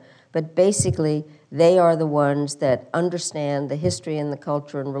out there, but basically they are the ones that understand the history and the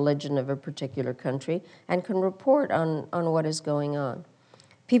culture and religion of a particular country and can report on what is going on.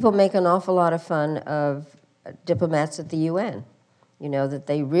 People make an awful lot of fun of diplomats at the UN, you know, that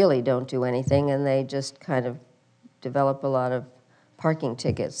they really don't do anything and they just kind of develop a lot of parking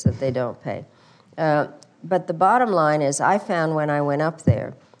tickets that they don't pay. But the bottom line is I found when I went up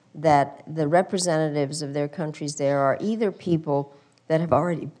there that the representatives of their countries there are either people that have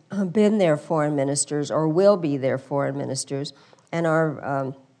already been their foreign ministers or will be their foreign ministers and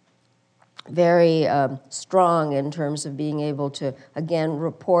are very strong in terms of being able to, again,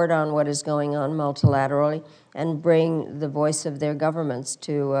 report on what is going on multilaterally and bring the voice of their governments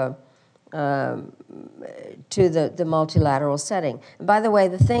to the multilateral setting. And by the way,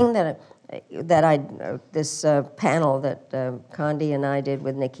 the thing this panel that Condi and I did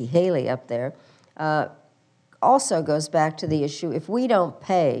with Nikki Haley up there also goes back to the issue, if we don't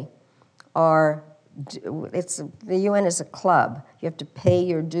pay the UN is a club. You have to pay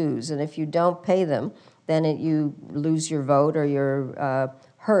your dues, and if you don't pay them, then you lose your vote or you're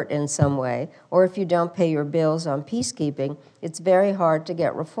hurt in some way. Or if you don't pay your bills on peacekeeping, it's very hard to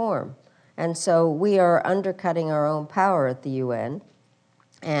get reform. And so we are undercutting our own power at the UN.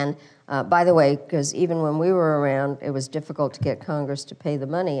 And by the way, because even when we were around, it was difficult to get Congress to pay the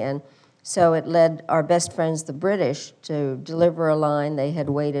money. And so it led our best friends, the British, to deliver a line they had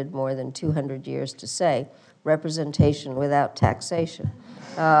waited more than 200 years to say, representation without taxation.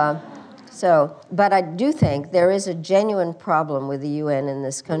 But I do think there is a genuine problem with the UN in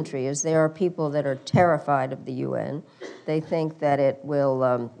this country, is there are people that are terrified of the UN. They think that it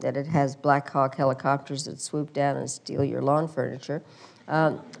will, that it has Black Hawk helicopters that swoop down and steal your lawn furniture.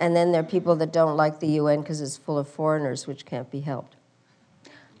 And then there are people that don't like the UN because it's full of foreigners, which can't be helped.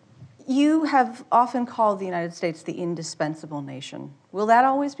 You have often called the United States the indispensable nation. Will that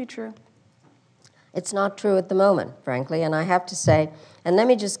always be true? It's not true at the moment, frankly, and I have to say, and let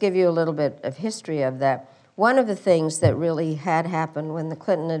me just give you a little bit of history of that. One of the things that really had happened when the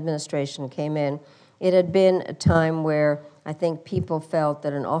Clinton administration came in, it had been a time where I think people felt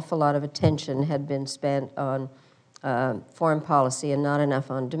that an awful lot of attention had been spent on foreign policy and not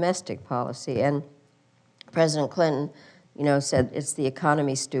enough on domestic policy. And President Clinton, you know, said it's the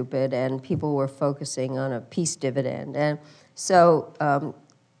economy, stupid, and people were focusing on a peace dividend. And so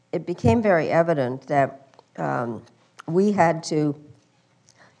it became very evident that we had to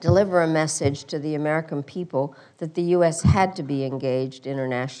deliver a message to the American people that the U.S. had to be engaged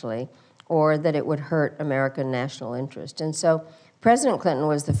internationally or that it would hurt American national interest. And so President Clinton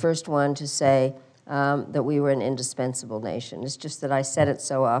was the first one to say that we were an indispensable nation. It's just that I said it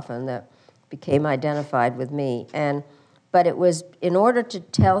so often that it became identified with me. But it was in order to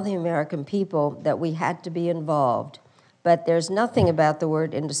tell the American people that we had to be involved. But there's nothing about the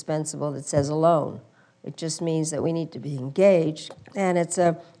word indispensable that says alone. It just means that we need to be engaged, and it's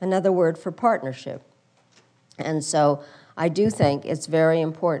another word for partnership. And so I do think it's very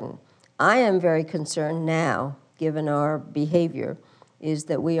important. I am very concerned now, given our behavior, is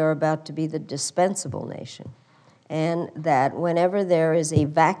that we are about to be the dispensable nation, and that whenever there is a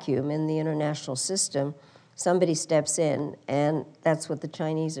vacuum in the international system, somebody steps in, and that's what the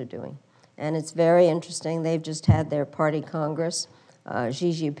Chinese are doing. And it's very interesting. They've just had their party congress.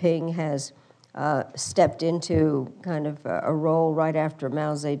 Xi Jinping has stepped into kind of a role right after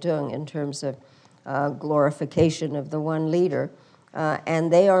Mao Zedong in terms of glorification of the one leader.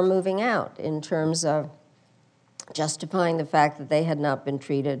 And they are moving out in terms of justifying the fact that they had not been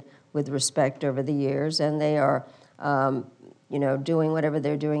treated with respect over the years, and they are doing whatever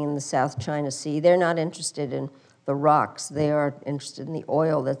they're doing in the South China Sea. They're not interested in the rocks. They are interested in the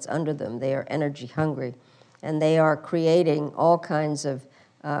oil that's under them. They are energy hungry. And they are creating all kinds of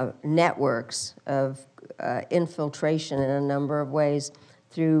networks of infiltration in a number of ways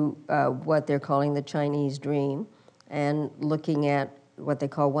through what they're calling the Chinese Dream, and looking at what they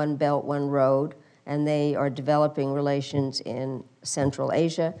call One Belt, One Road. And they are developing relations in Central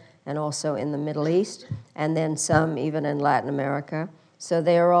Asia and also in the Middle East, and then some even in Latin America. So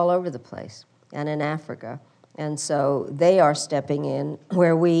they are all over the place, and in Africa. And so they are stepping in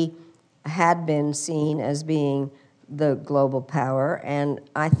where we had been seen as being the global power, and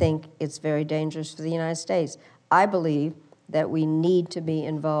I think it's very dangerous for the United States. I believe that we need to be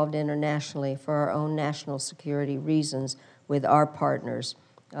involved internationally for our own national security reasons with our partners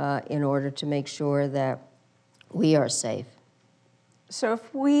in order to make sure that we are safe. So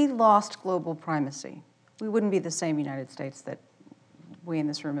if we lost global primacy, we wouldn't be the same United States that we in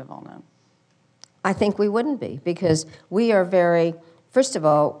this room have all known. I think we wouldn't be, because we are first of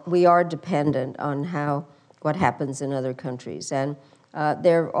all, we are dependent on what happens in other countries. And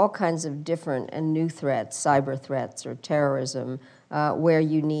there are all kinds of different and new threats, cyber threats or terrorism, where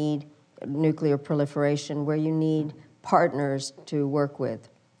you need nuclear proliferation, where you need partners to work with.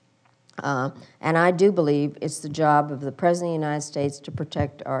 And I do believe it's the job of the President of the United States to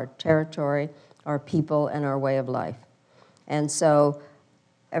protect our territory, our people, and our way of life. And so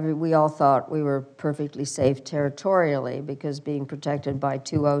we all thought we were perfectly safe territorially because being protected by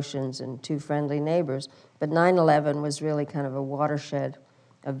 2 oceans and 2 friendly neighbors. But 9/11 was really kind of a watershed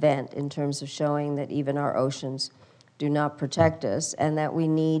event in terms of showing that even our oceans do not protect us, and that we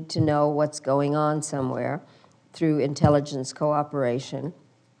need to know what's going on somewhere through intelligence cooperation.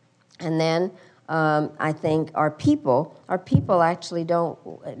 And then I think our people actually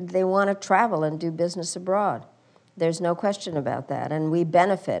they want to travel and do business abroad. There's no question about that. And we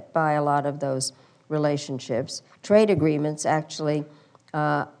benefit by a lot of those relationships. Trade agreements actually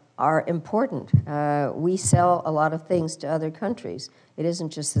are important. We sell a lot of things to other countries. It isn't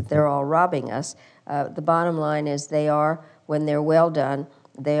just that they're all robbing us. The bottom line is when they're well done,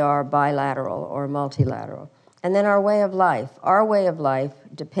 they are bilateral or multilateral. And then our way of life. Our way of life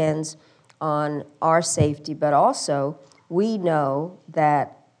depends on our safety, but also we know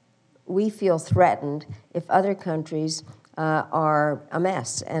that we feel threatened if other countries are a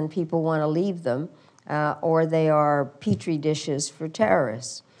mess and people want to leave them, or they are petri dishes for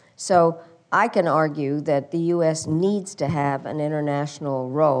terrorists. So I can argue that the U.S. needs to have an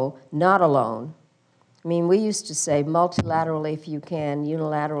international role, not alone. I mean, we used to say multilaterally if you can,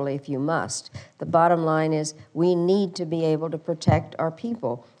 unilaterally if you must. The bottom line is we need to be able to protect our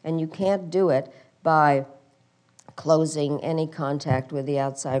people, and you can't do it by closing any contact with the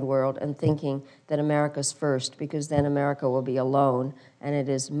outside world and thinking that America's first, because then America will be alone, and it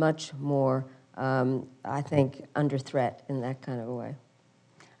is much more, I think, under threat in that kind of a way.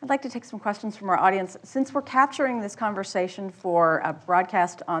 I'd like to take some questions from our audience. Since we're capturing this conversation for a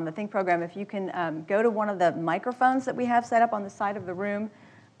broadcast on the Think program, if you can go to one of the microphones that we have set up on the side of the room,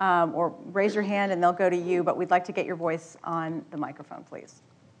 or raise your hand and they'll go to you, but we'd like to get your voice on the microphone, please.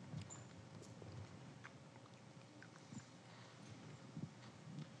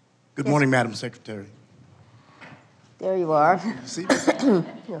 Good morning, Madam Secretary. There you are. See?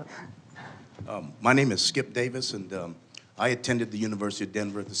 My name is Skip Davis, and I attended the University of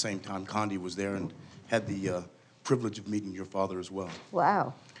Denver at the same time Condi was there, and had the privilege of meeting your father as well.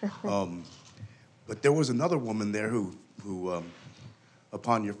 Wow. But there was another woman there who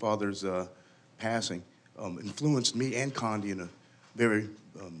upon your father's passing, influenced me and Condi in a very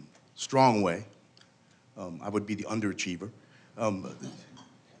strong way. I would be the underachiever.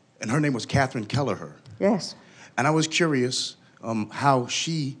 and her name was Catherine Kelleher. Yes. And I was curious how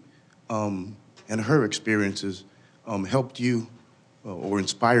she and her experiences helped you or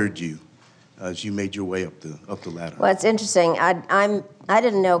inspired you as you made your way up the ladder. Well, it's interesting. I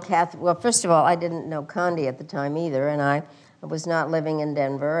didn't know Catherine. Well, first of all, I didn't know Condi at the time either, and I was not living in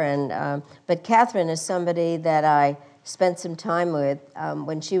Denver. And but Catherine is somebody that I spent some time with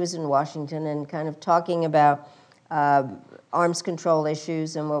when she was in Washington, and kind of talking about arms control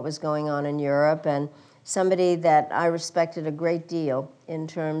issues and what was going on in Europe, and somebody that I respected a great deal in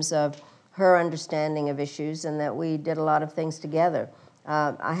terms of her understanding of issues, and that we did a lot of things together.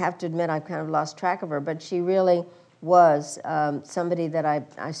 I have to admit, I've kind of lost track of her, but she really was somebody that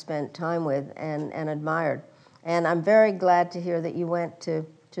I spent time with and admired. And I'm very glad to hear that you went to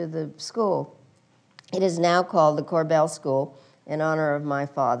the school. It is now called the Corbell School in honor of my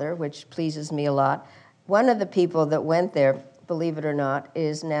father, which pleases me a lot. One of the people that went there, believe it or not,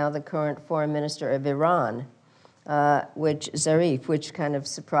 is now the current foreign minister of Iran, Zarif, which kind of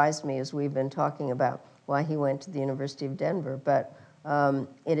surprised me as we've been talking about why he went to the University of Denver. But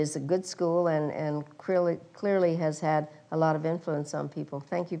it is a good school and clearly has had a lot of influence on people.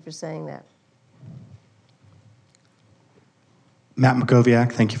 Thank you for saying that. Matt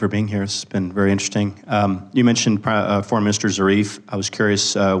Makoviak, thank you for being here. It's been very interesting. You mentioned Foreign Minister Zarif. I was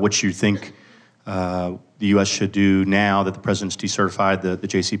curious what you think the U.S. should do now that the president's decertified the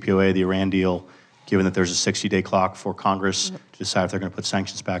JCPOA, the Iran deal, given that there's a 60-day clock for Congress to decide if they're going to put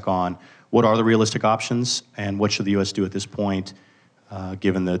sanctions back on. What are the realistic options, and what should the U.S. do at this point,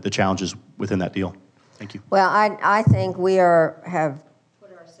 given the challenges within that deal? Thank you. Well, I think we have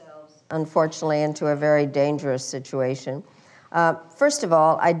put ourselves, unfortunately, into a very dangerous situation. First of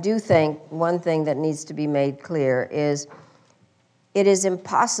all, I do think one thing that needs to be made clear is it is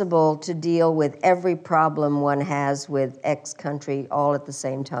impossible to deal with every problem one has with X country all at the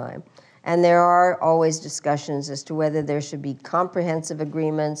same time. And there are always discussions as to whether there should be comprehensive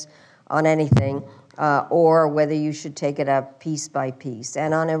agreements on anything or whether you should take it up piece by piece.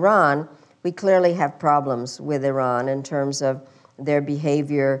 And on Iran, we clearly have problems with Iran in terms of their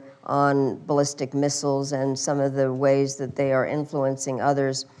behavior on ballistic missiles and some of the ways that they are influencing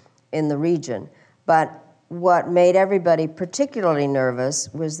others in the region. But what made everybody particularly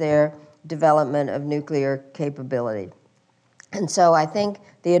nervous was their development of nuclear capability. And so I think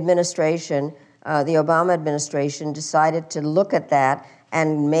the administration, the Obama administration, decided to look at that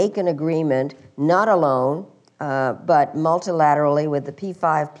and make an agreement, not alone, but multilaterally with the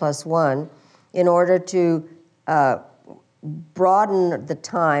P5+1, in order to broaden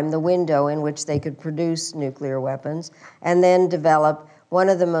the window in which they could produce nuclear weapons, and then develop one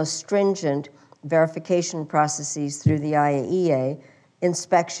of the most stringent verification processes through the IAEA,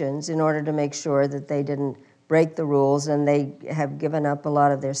 inspections, in order to make sure that they didn't break the rules, and they have given up a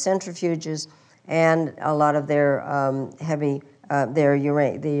lot of their centrifuges and a lot of their their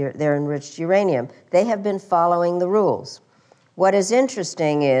enriched uranium. They have been following the rules. What is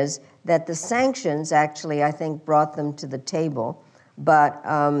interesting is that the sanctions actually, I think, brought them to the table, but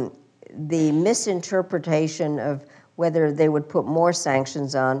the misinterpretation of whether they would put more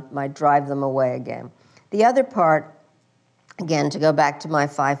sanctions on might drive them away again. The other part, again, to go back to my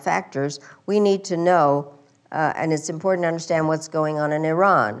 5 factors, we need to know, and it's important to understand what's going on in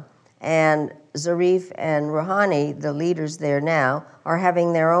Iran. And Zarif and Rouhani, the leaders there now, are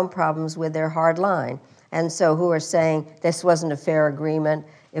having their own problems with their hard line. And so who are saying this wasn't a fair agreement.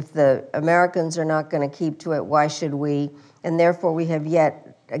 If the Americans are not going to keep to it, why should we? And therefore we have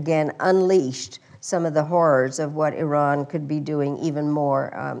yet, again, unleashed some of the horrors of what Iran could be doing even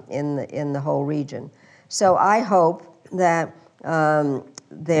more in the whole region. So I hope that that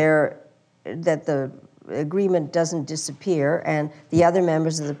the agreement doesn't disappear, and the other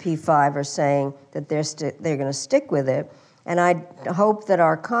members of the P5 are saying that they're going to stick with it. And I hope that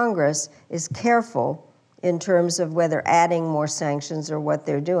our Congress is careful in terms of whether adding more sanctions or what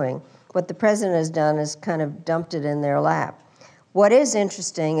they're doing. What the president has done is kind of dumped it in their lap. What is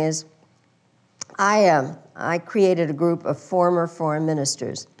interesting is I created a group of former foreign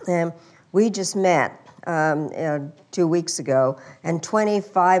ministers, and we just met 2 weeks ago, and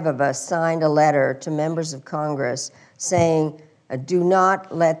 25 of us signed a letter to members of Congress saying, do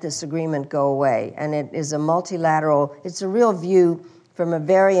not let this agreement go away. And it is a multilateral, it's a real view from a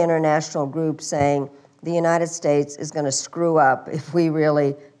very international group saying the United States is going to screw up if we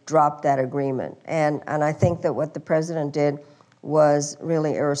really drop that agreement. And I think that what the president did was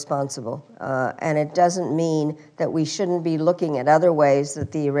really irresponsible. And it doesn't mean that we shouldn't be looking at other ways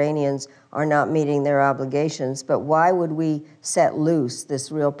that the Iranians are not meeting their obligations, but why would we set loose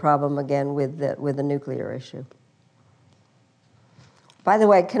this real problem again with the nuclear issue? By the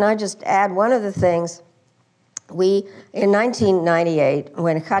way, can I just add one of the things? In 1998,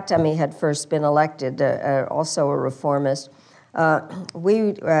 when Khatami had first been elected, also a reformist, we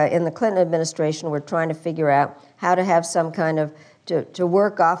in the Clinton administration were trying to figure out how to have some kind of, to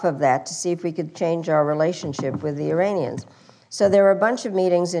work off of that to see if we could change our relationship with the Iranians. So there were a bunch of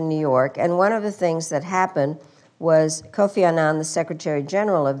meetings in New York, and one of the things that happened was Kofi Annan, the Secretary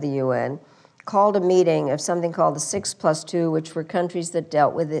General of the UN, called a meeting of something called the 6+2, which were countries that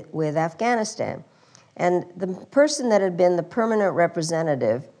dealt with Afghanistan. And the person that had been the permanent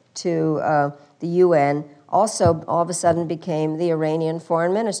representative to the UN also all of a sudden became the Iranian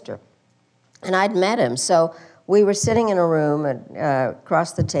foreign minister. And I'd met him. So we were sitting in a room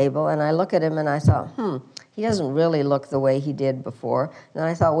across the table, and I look at him and I thought, he doesn't really look the way he did before. And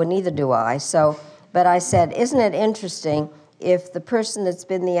I thought, well, neither do I. But I said, isn't it interesting if the person that's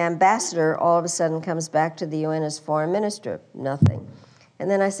been the ambassador all of a sudden comes back to the UN as foreign minister? Nothing. And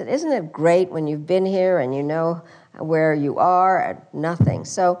then I said, isn't it great when you've been here and you know where you are? Nothing.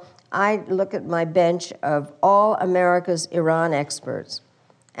 So I look at my bench of all America's Iran experts,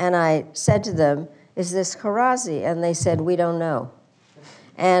 and I said to them, is this Karazi? And they said, we don't know.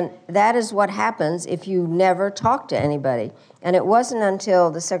 And that is what happens if you never talk to anybody. And it wasn't until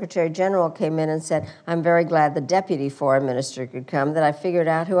the Secretary General came in and said, I'm very glad the Deputy Foreign Minister could come, that I figured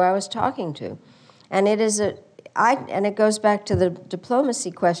out who I was talking to. And it is and it goes back to the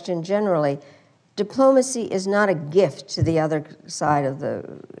diplomacy question generally. Diplomacy is not a gift to the other side of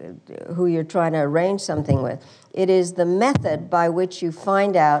who you're trying to arrange something with. It is the method by which you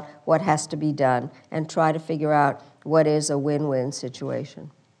find out what has to be done and try to figure out what is a win-win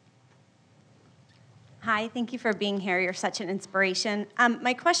situation. Hi, thank you for being here. You're such an inspiration.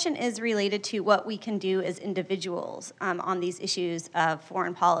 My question is related to what we can do as individuals on these issues of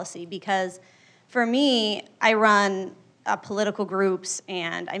foreign policy, because for me, I run political groups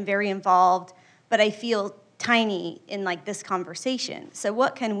and I'm very involved, but I feel tiny in like this conversation. So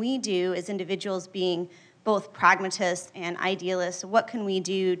what can we do as individuals being both pragmatists and idealists? What can we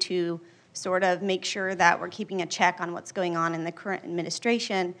do to sort of make sure that we're keeping a check on what's going on in the current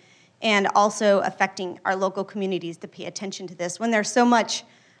administration and also affecting our local communities to pay attention to this when there's so much,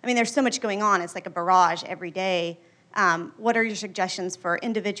 there's so much going on. It's like a barrage every day. What are your suggestions for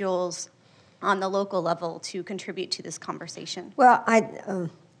individuals on the local level to contribute to this conversation? Well,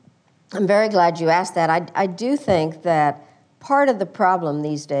 I'm very glad you asked that. I do think that part of the problem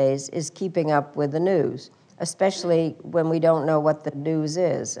these days is keeping up with the news, especially when we don't know what the news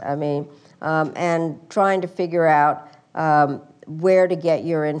is. And trying to figure out where to get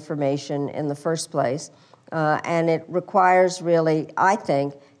your information in the first place. And it requires really, I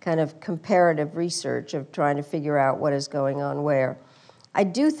think, kind of comparative research of trying to figure out what is going on where. I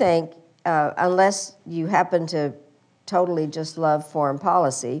do think, unless you happen to totally just love foreign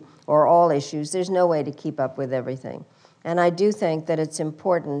policy or all issues, there's no way to keep up with everything. And I do think that it's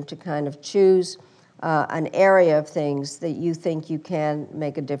important to kind of choose an area of things that you think you can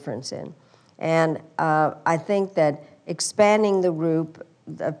make a difference in. And I think that expanding the group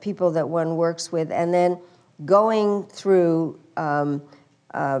of people that one works with and then going through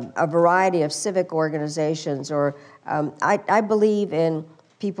a variety of civic organizations, or I believe in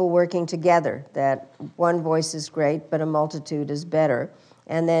people working together, that one voice is great, but a multitude is better.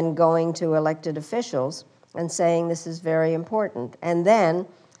 And then going to elected officials and saying this is very important. And then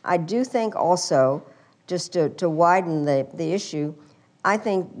I do think also, just to widen the issue, I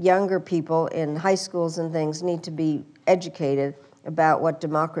think younger people in high schools and things need to be educated about what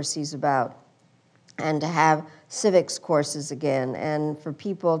democracy is about, and to have civics courses again, and for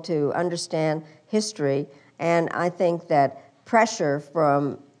people to understand history. And I think that pressure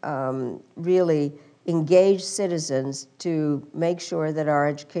from really engaged citizens to make sure that our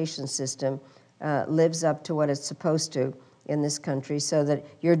education system lives up to what it's supposed to in this country, so that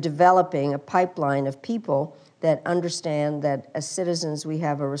you're developing a pipeline of people that understand that as citizens we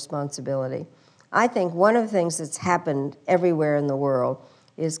have a responsibility. I think one of the things that's happened everywhere in the world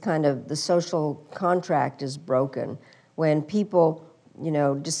is kind of the social contract is broken. When people,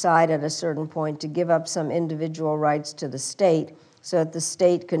 decide at a certain point to give up some individual rights to the state so that the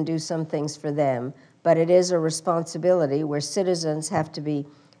state can do some things for them. But it is a responsibility where citizens have to be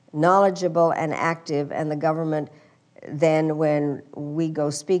knowledgeable and active, and the government then, when we go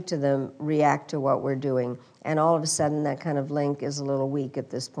speak to them, react to what we're doing. And all of a sudden, that kind of link is a little weak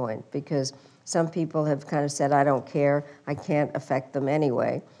at this point, because some people have kind of said, I don't care, I can't affect them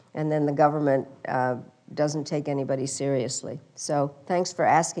anyway. And then the government doesn't take anybody seriously. So thanks for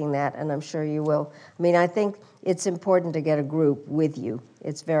asking that, and I'm sure you will. I think it's important to get a group with you.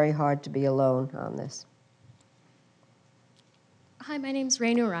 It's very hard to be alone on this. Hi, my name's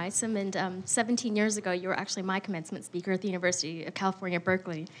Renu Raisam, and 17 years ago, you were actually my commencement speaker at the University of California,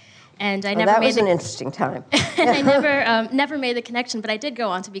 Berkeley. And I never that made was an interesting time. and I never made the connection, but I did go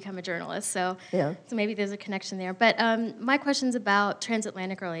on to become a journalist, so maybe there's a connection there. But my question's about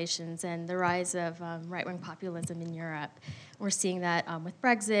transatlantic relations and the rise of right-wing populism in Europe. We're seeing that with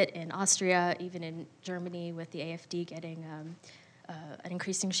Brexit in Austria, even in Germany with the AfD getting an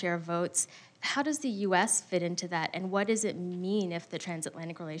increasing share of votes. How does the U.S. fit into that, and what does it mean if the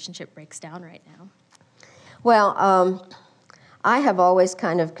transatlantic relationship breaks down right now? Well, I have always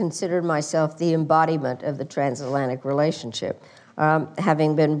kind of considered myself the embodiment of the transatlantic relationship,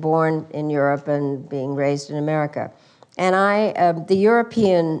 having been born in Europe and being raised in America. And the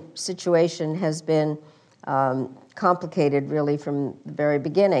European situation has been complicated really from the very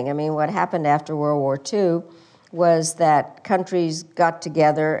beginning. I mean, what happened after World War II was that countries got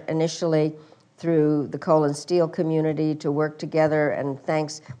together initially through the coal and steel community to work together, and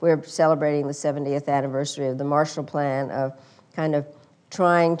we're celebrating the 70th anniversary of the Marshall Plan, of kind of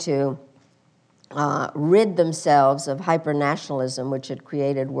trying to rid themselves of hyper-nationalism, which had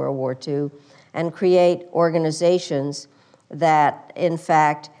created World War II, and create organizations that, in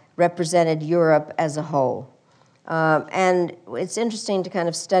fact, represented Europe as a whole. And it's interesting to kind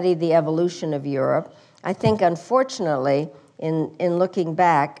of study the evolution of Europe. I think, unfortunately, in looking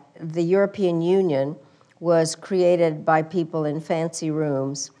back, the European Union was created by people in fancy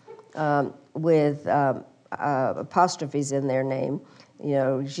rooms with apostrophes in their name,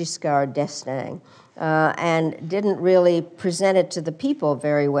 Giscard d'Estaing, and didn't really present it to the people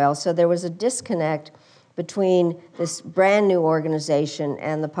very well. So there was a disconnect between this brand new organization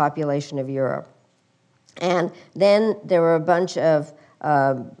and the population of Europe. And then there were a bunch of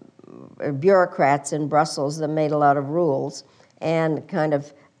bureaucrats in Brussels that made a lot of rules and kind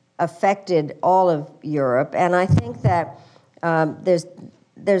of affected all of Europe. And I think that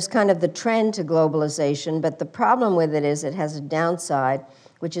there's kind of the trend to globalization, but the problem with it is it has a downside,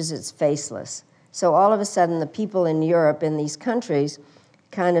 which is it's faceless. So all of a sudden, the people in Europe, in these countries,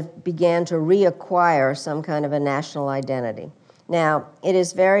 kind of began to reacquire some kind of a national identity. Now, it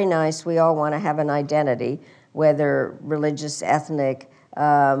is very nice. We all want to have an identity, whether religious, ethnic,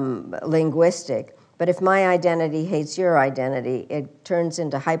 linguistic. But if my identity hates your identity, it turns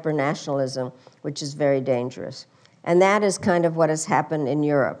into hyper-nationalism, which is very dangerous. And that is kind of what has happened in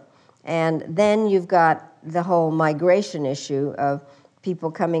Europe. And then you've got the whole migration issue of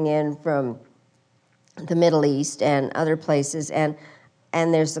people coming in from the Middle East and other places. And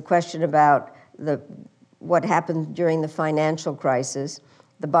there's the question about what happened during the financial crisis.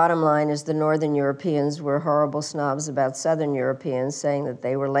 The bottom line is the Northern Europeans were horrible snobs about Southern Europeans, saying that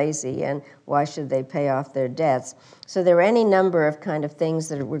they were lazy and why should they pay off their debts. So there were any number of kind of things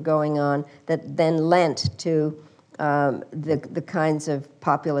that were going on that then lent to the kinds of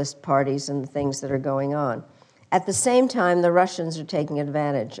populist parties and the things that are going on. At the same time, the Russians are taking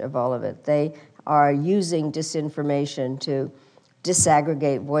advantage of all of it. They are using disinformation to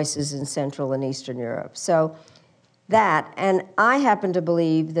disaggregate voices in Central and Eastern Europe. So that, and I happen to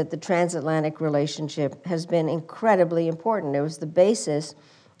believe that the transatlantic relationship has been incredibly important. It was the basis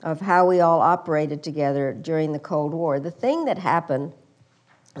of how we all operated together during the Cold War. The thing that happened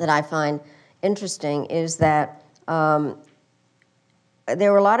that I find interesting is that there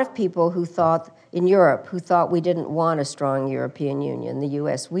were a lot of people who thought, in Europe, who thought we didn't want a strong European Union, the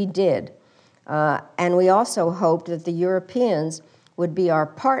US. We did. And we also hoped that the Europeans would be our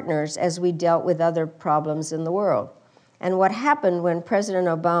partners as we dealt with other problems in the world. And what happened when President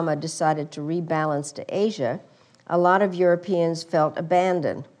Obama decided to rebalance to Asia, a lot of Europeans felt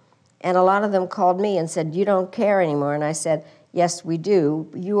abandoned. And a lot of them called me and said, "You don't care anymore." And I said, "Yes, we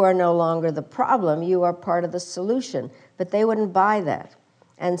do. You are no longer the problem. You are part of the solution." But they wouldn't buy that.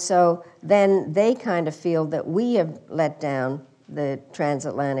 And so then they kind of feel that we have let down the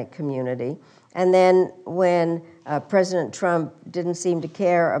transatlantic community. And then when President Trump didn't seem to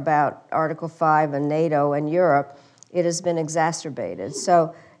care about Article 5 and NATO and Europe, it has been exacerbated.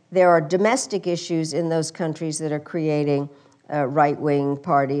 So there are domestic issues in those countries that are creating right-wing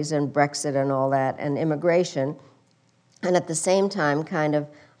parties and Brexit and all that, and immigration, and at the same time kind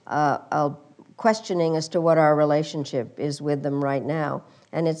of questioning as to what our relationship is with them right now.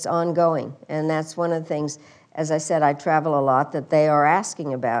 And it's ongoing. And that's one of the things, as I said, I travel a lot, that they are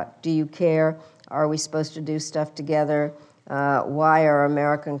asking about. Do you care? Are we supposed to do stuff together? Why are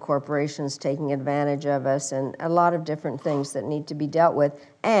American corporations taking advantage of us? And a lot of different things that need to be dealt with.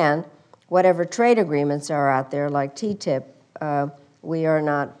 And whatever trade agreements are out there, like TTIP, we are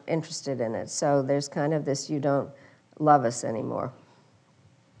not interested in it. So there's kind of this, you don't love us anymore.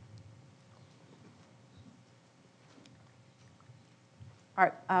 All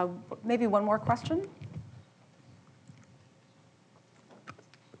right, maybe one more question.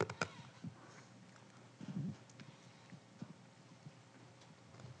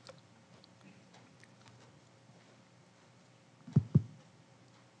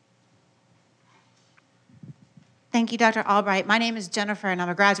 Thank you, Dr. Albright. My name is Jennifer, and I'm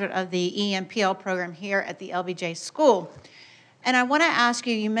a graduate of the EMPL program here at the LBJ School. And I want to ask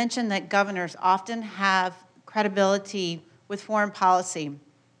you, you mentioned that governors often have credibility with foreign policy.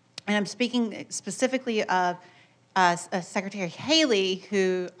 And I'm speaking specifically of Secretary Haley,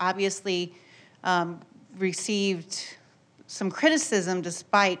 who obviously received some criticism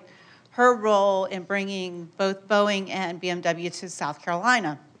despite her role in bringing both Boeing and BMW to South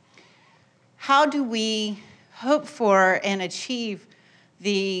Carolina. How do we hope for and achieve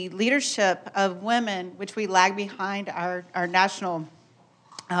the leadership of women, which we lag behind our national,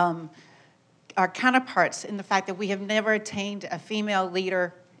 our counterparts, in the fact that we have never attained a female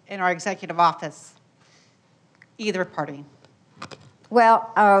leader in our executive office, either party?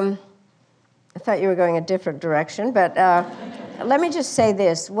 Well, I thought you were going a different direction, but let me just say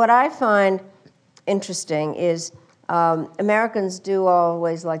this. What I find interesting is Americans do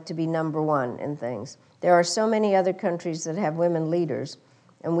always like to be number one in things. There are so many other countries that have women leaders,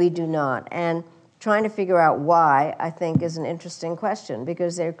 and we do not. And trying to figure out why, I think, is an interesting question,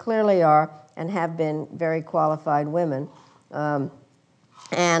 because there clearly are and have been very qualified women. And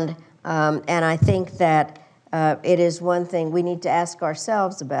I think that it is one thing we need to ask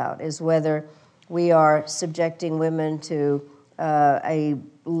ourselves about, is whether we are subjecting women to a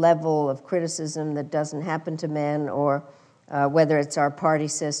level of criticism that doesn't happen to men, or whether it's our party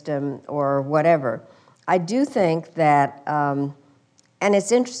system or whatever. I do think that, and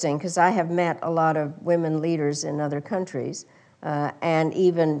it's interesting because I have met a lot of women leaders in other countries, and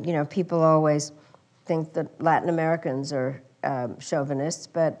even, people always think that Latin Americans are chauvinists,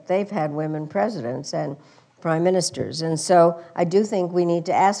 but they've had women presidents and prime ministers. And so I do think we need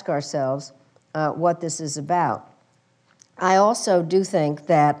to ask ourselves what this is about. I also do think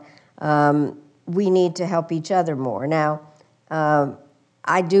that we need to help each other more. Now,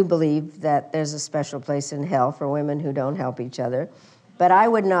 I do believe that there's a special place in hell for women who don't help each other, but I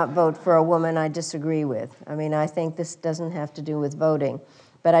would not vote for a woman I disagree with. I mean, I think this doesn't have to do with voting,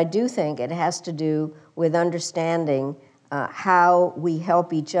 but I do think it has to do with understanding how we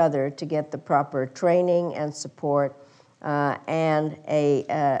help each other to get the proper training and support, and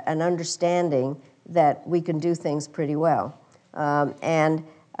an understanding that we can do things pretty well.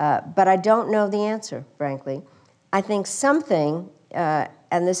 But I don't know the answer, frankly. I think something,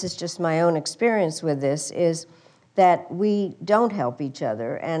 and this is just my own experience with this, is that we don't help each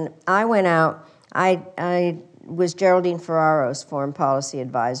other. And I went out, I was Geraldine Ferraro's foreign policy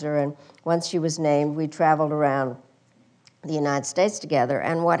advisor, and once she was named, we traveled around the United States together.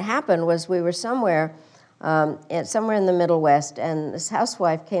 And what happened was we were somewhere in the Middle West, and this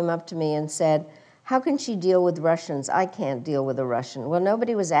housewife came up to me and said, "How can she deal with Russians? I can't deal with a Russian." Well,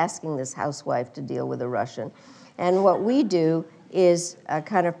 nobody was asking this housewife to deal with a Russian. And what we do is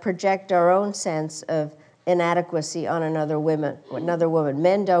kind of project our own sense of inadequacy on another woman.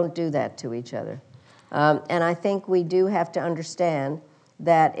 Men don't do that to each other. And I think we do have to understand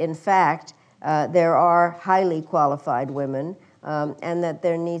that, in fact, there are highly qualified women, and that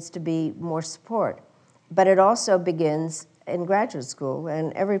there needs to be more support. But it also begins in graduate school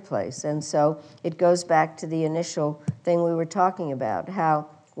and every place. And so it goes back to the initial thing we were talking about, how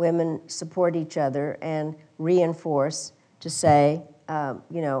women support each other and reinforce to say,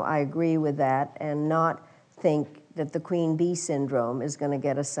 I agree with that, and not think that the queen bee syndrome is going to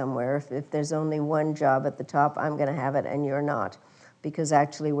get us somewhere. If there's only one job at the top, I'm going to have it and you're not, because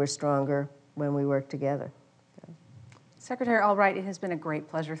actually we're stronger when we work together. Secretary Albright, it has been a great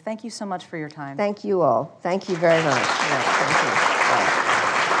pleasure. Thank you so much for your time. Thank you all. Thank you very much. Yeah, thank you.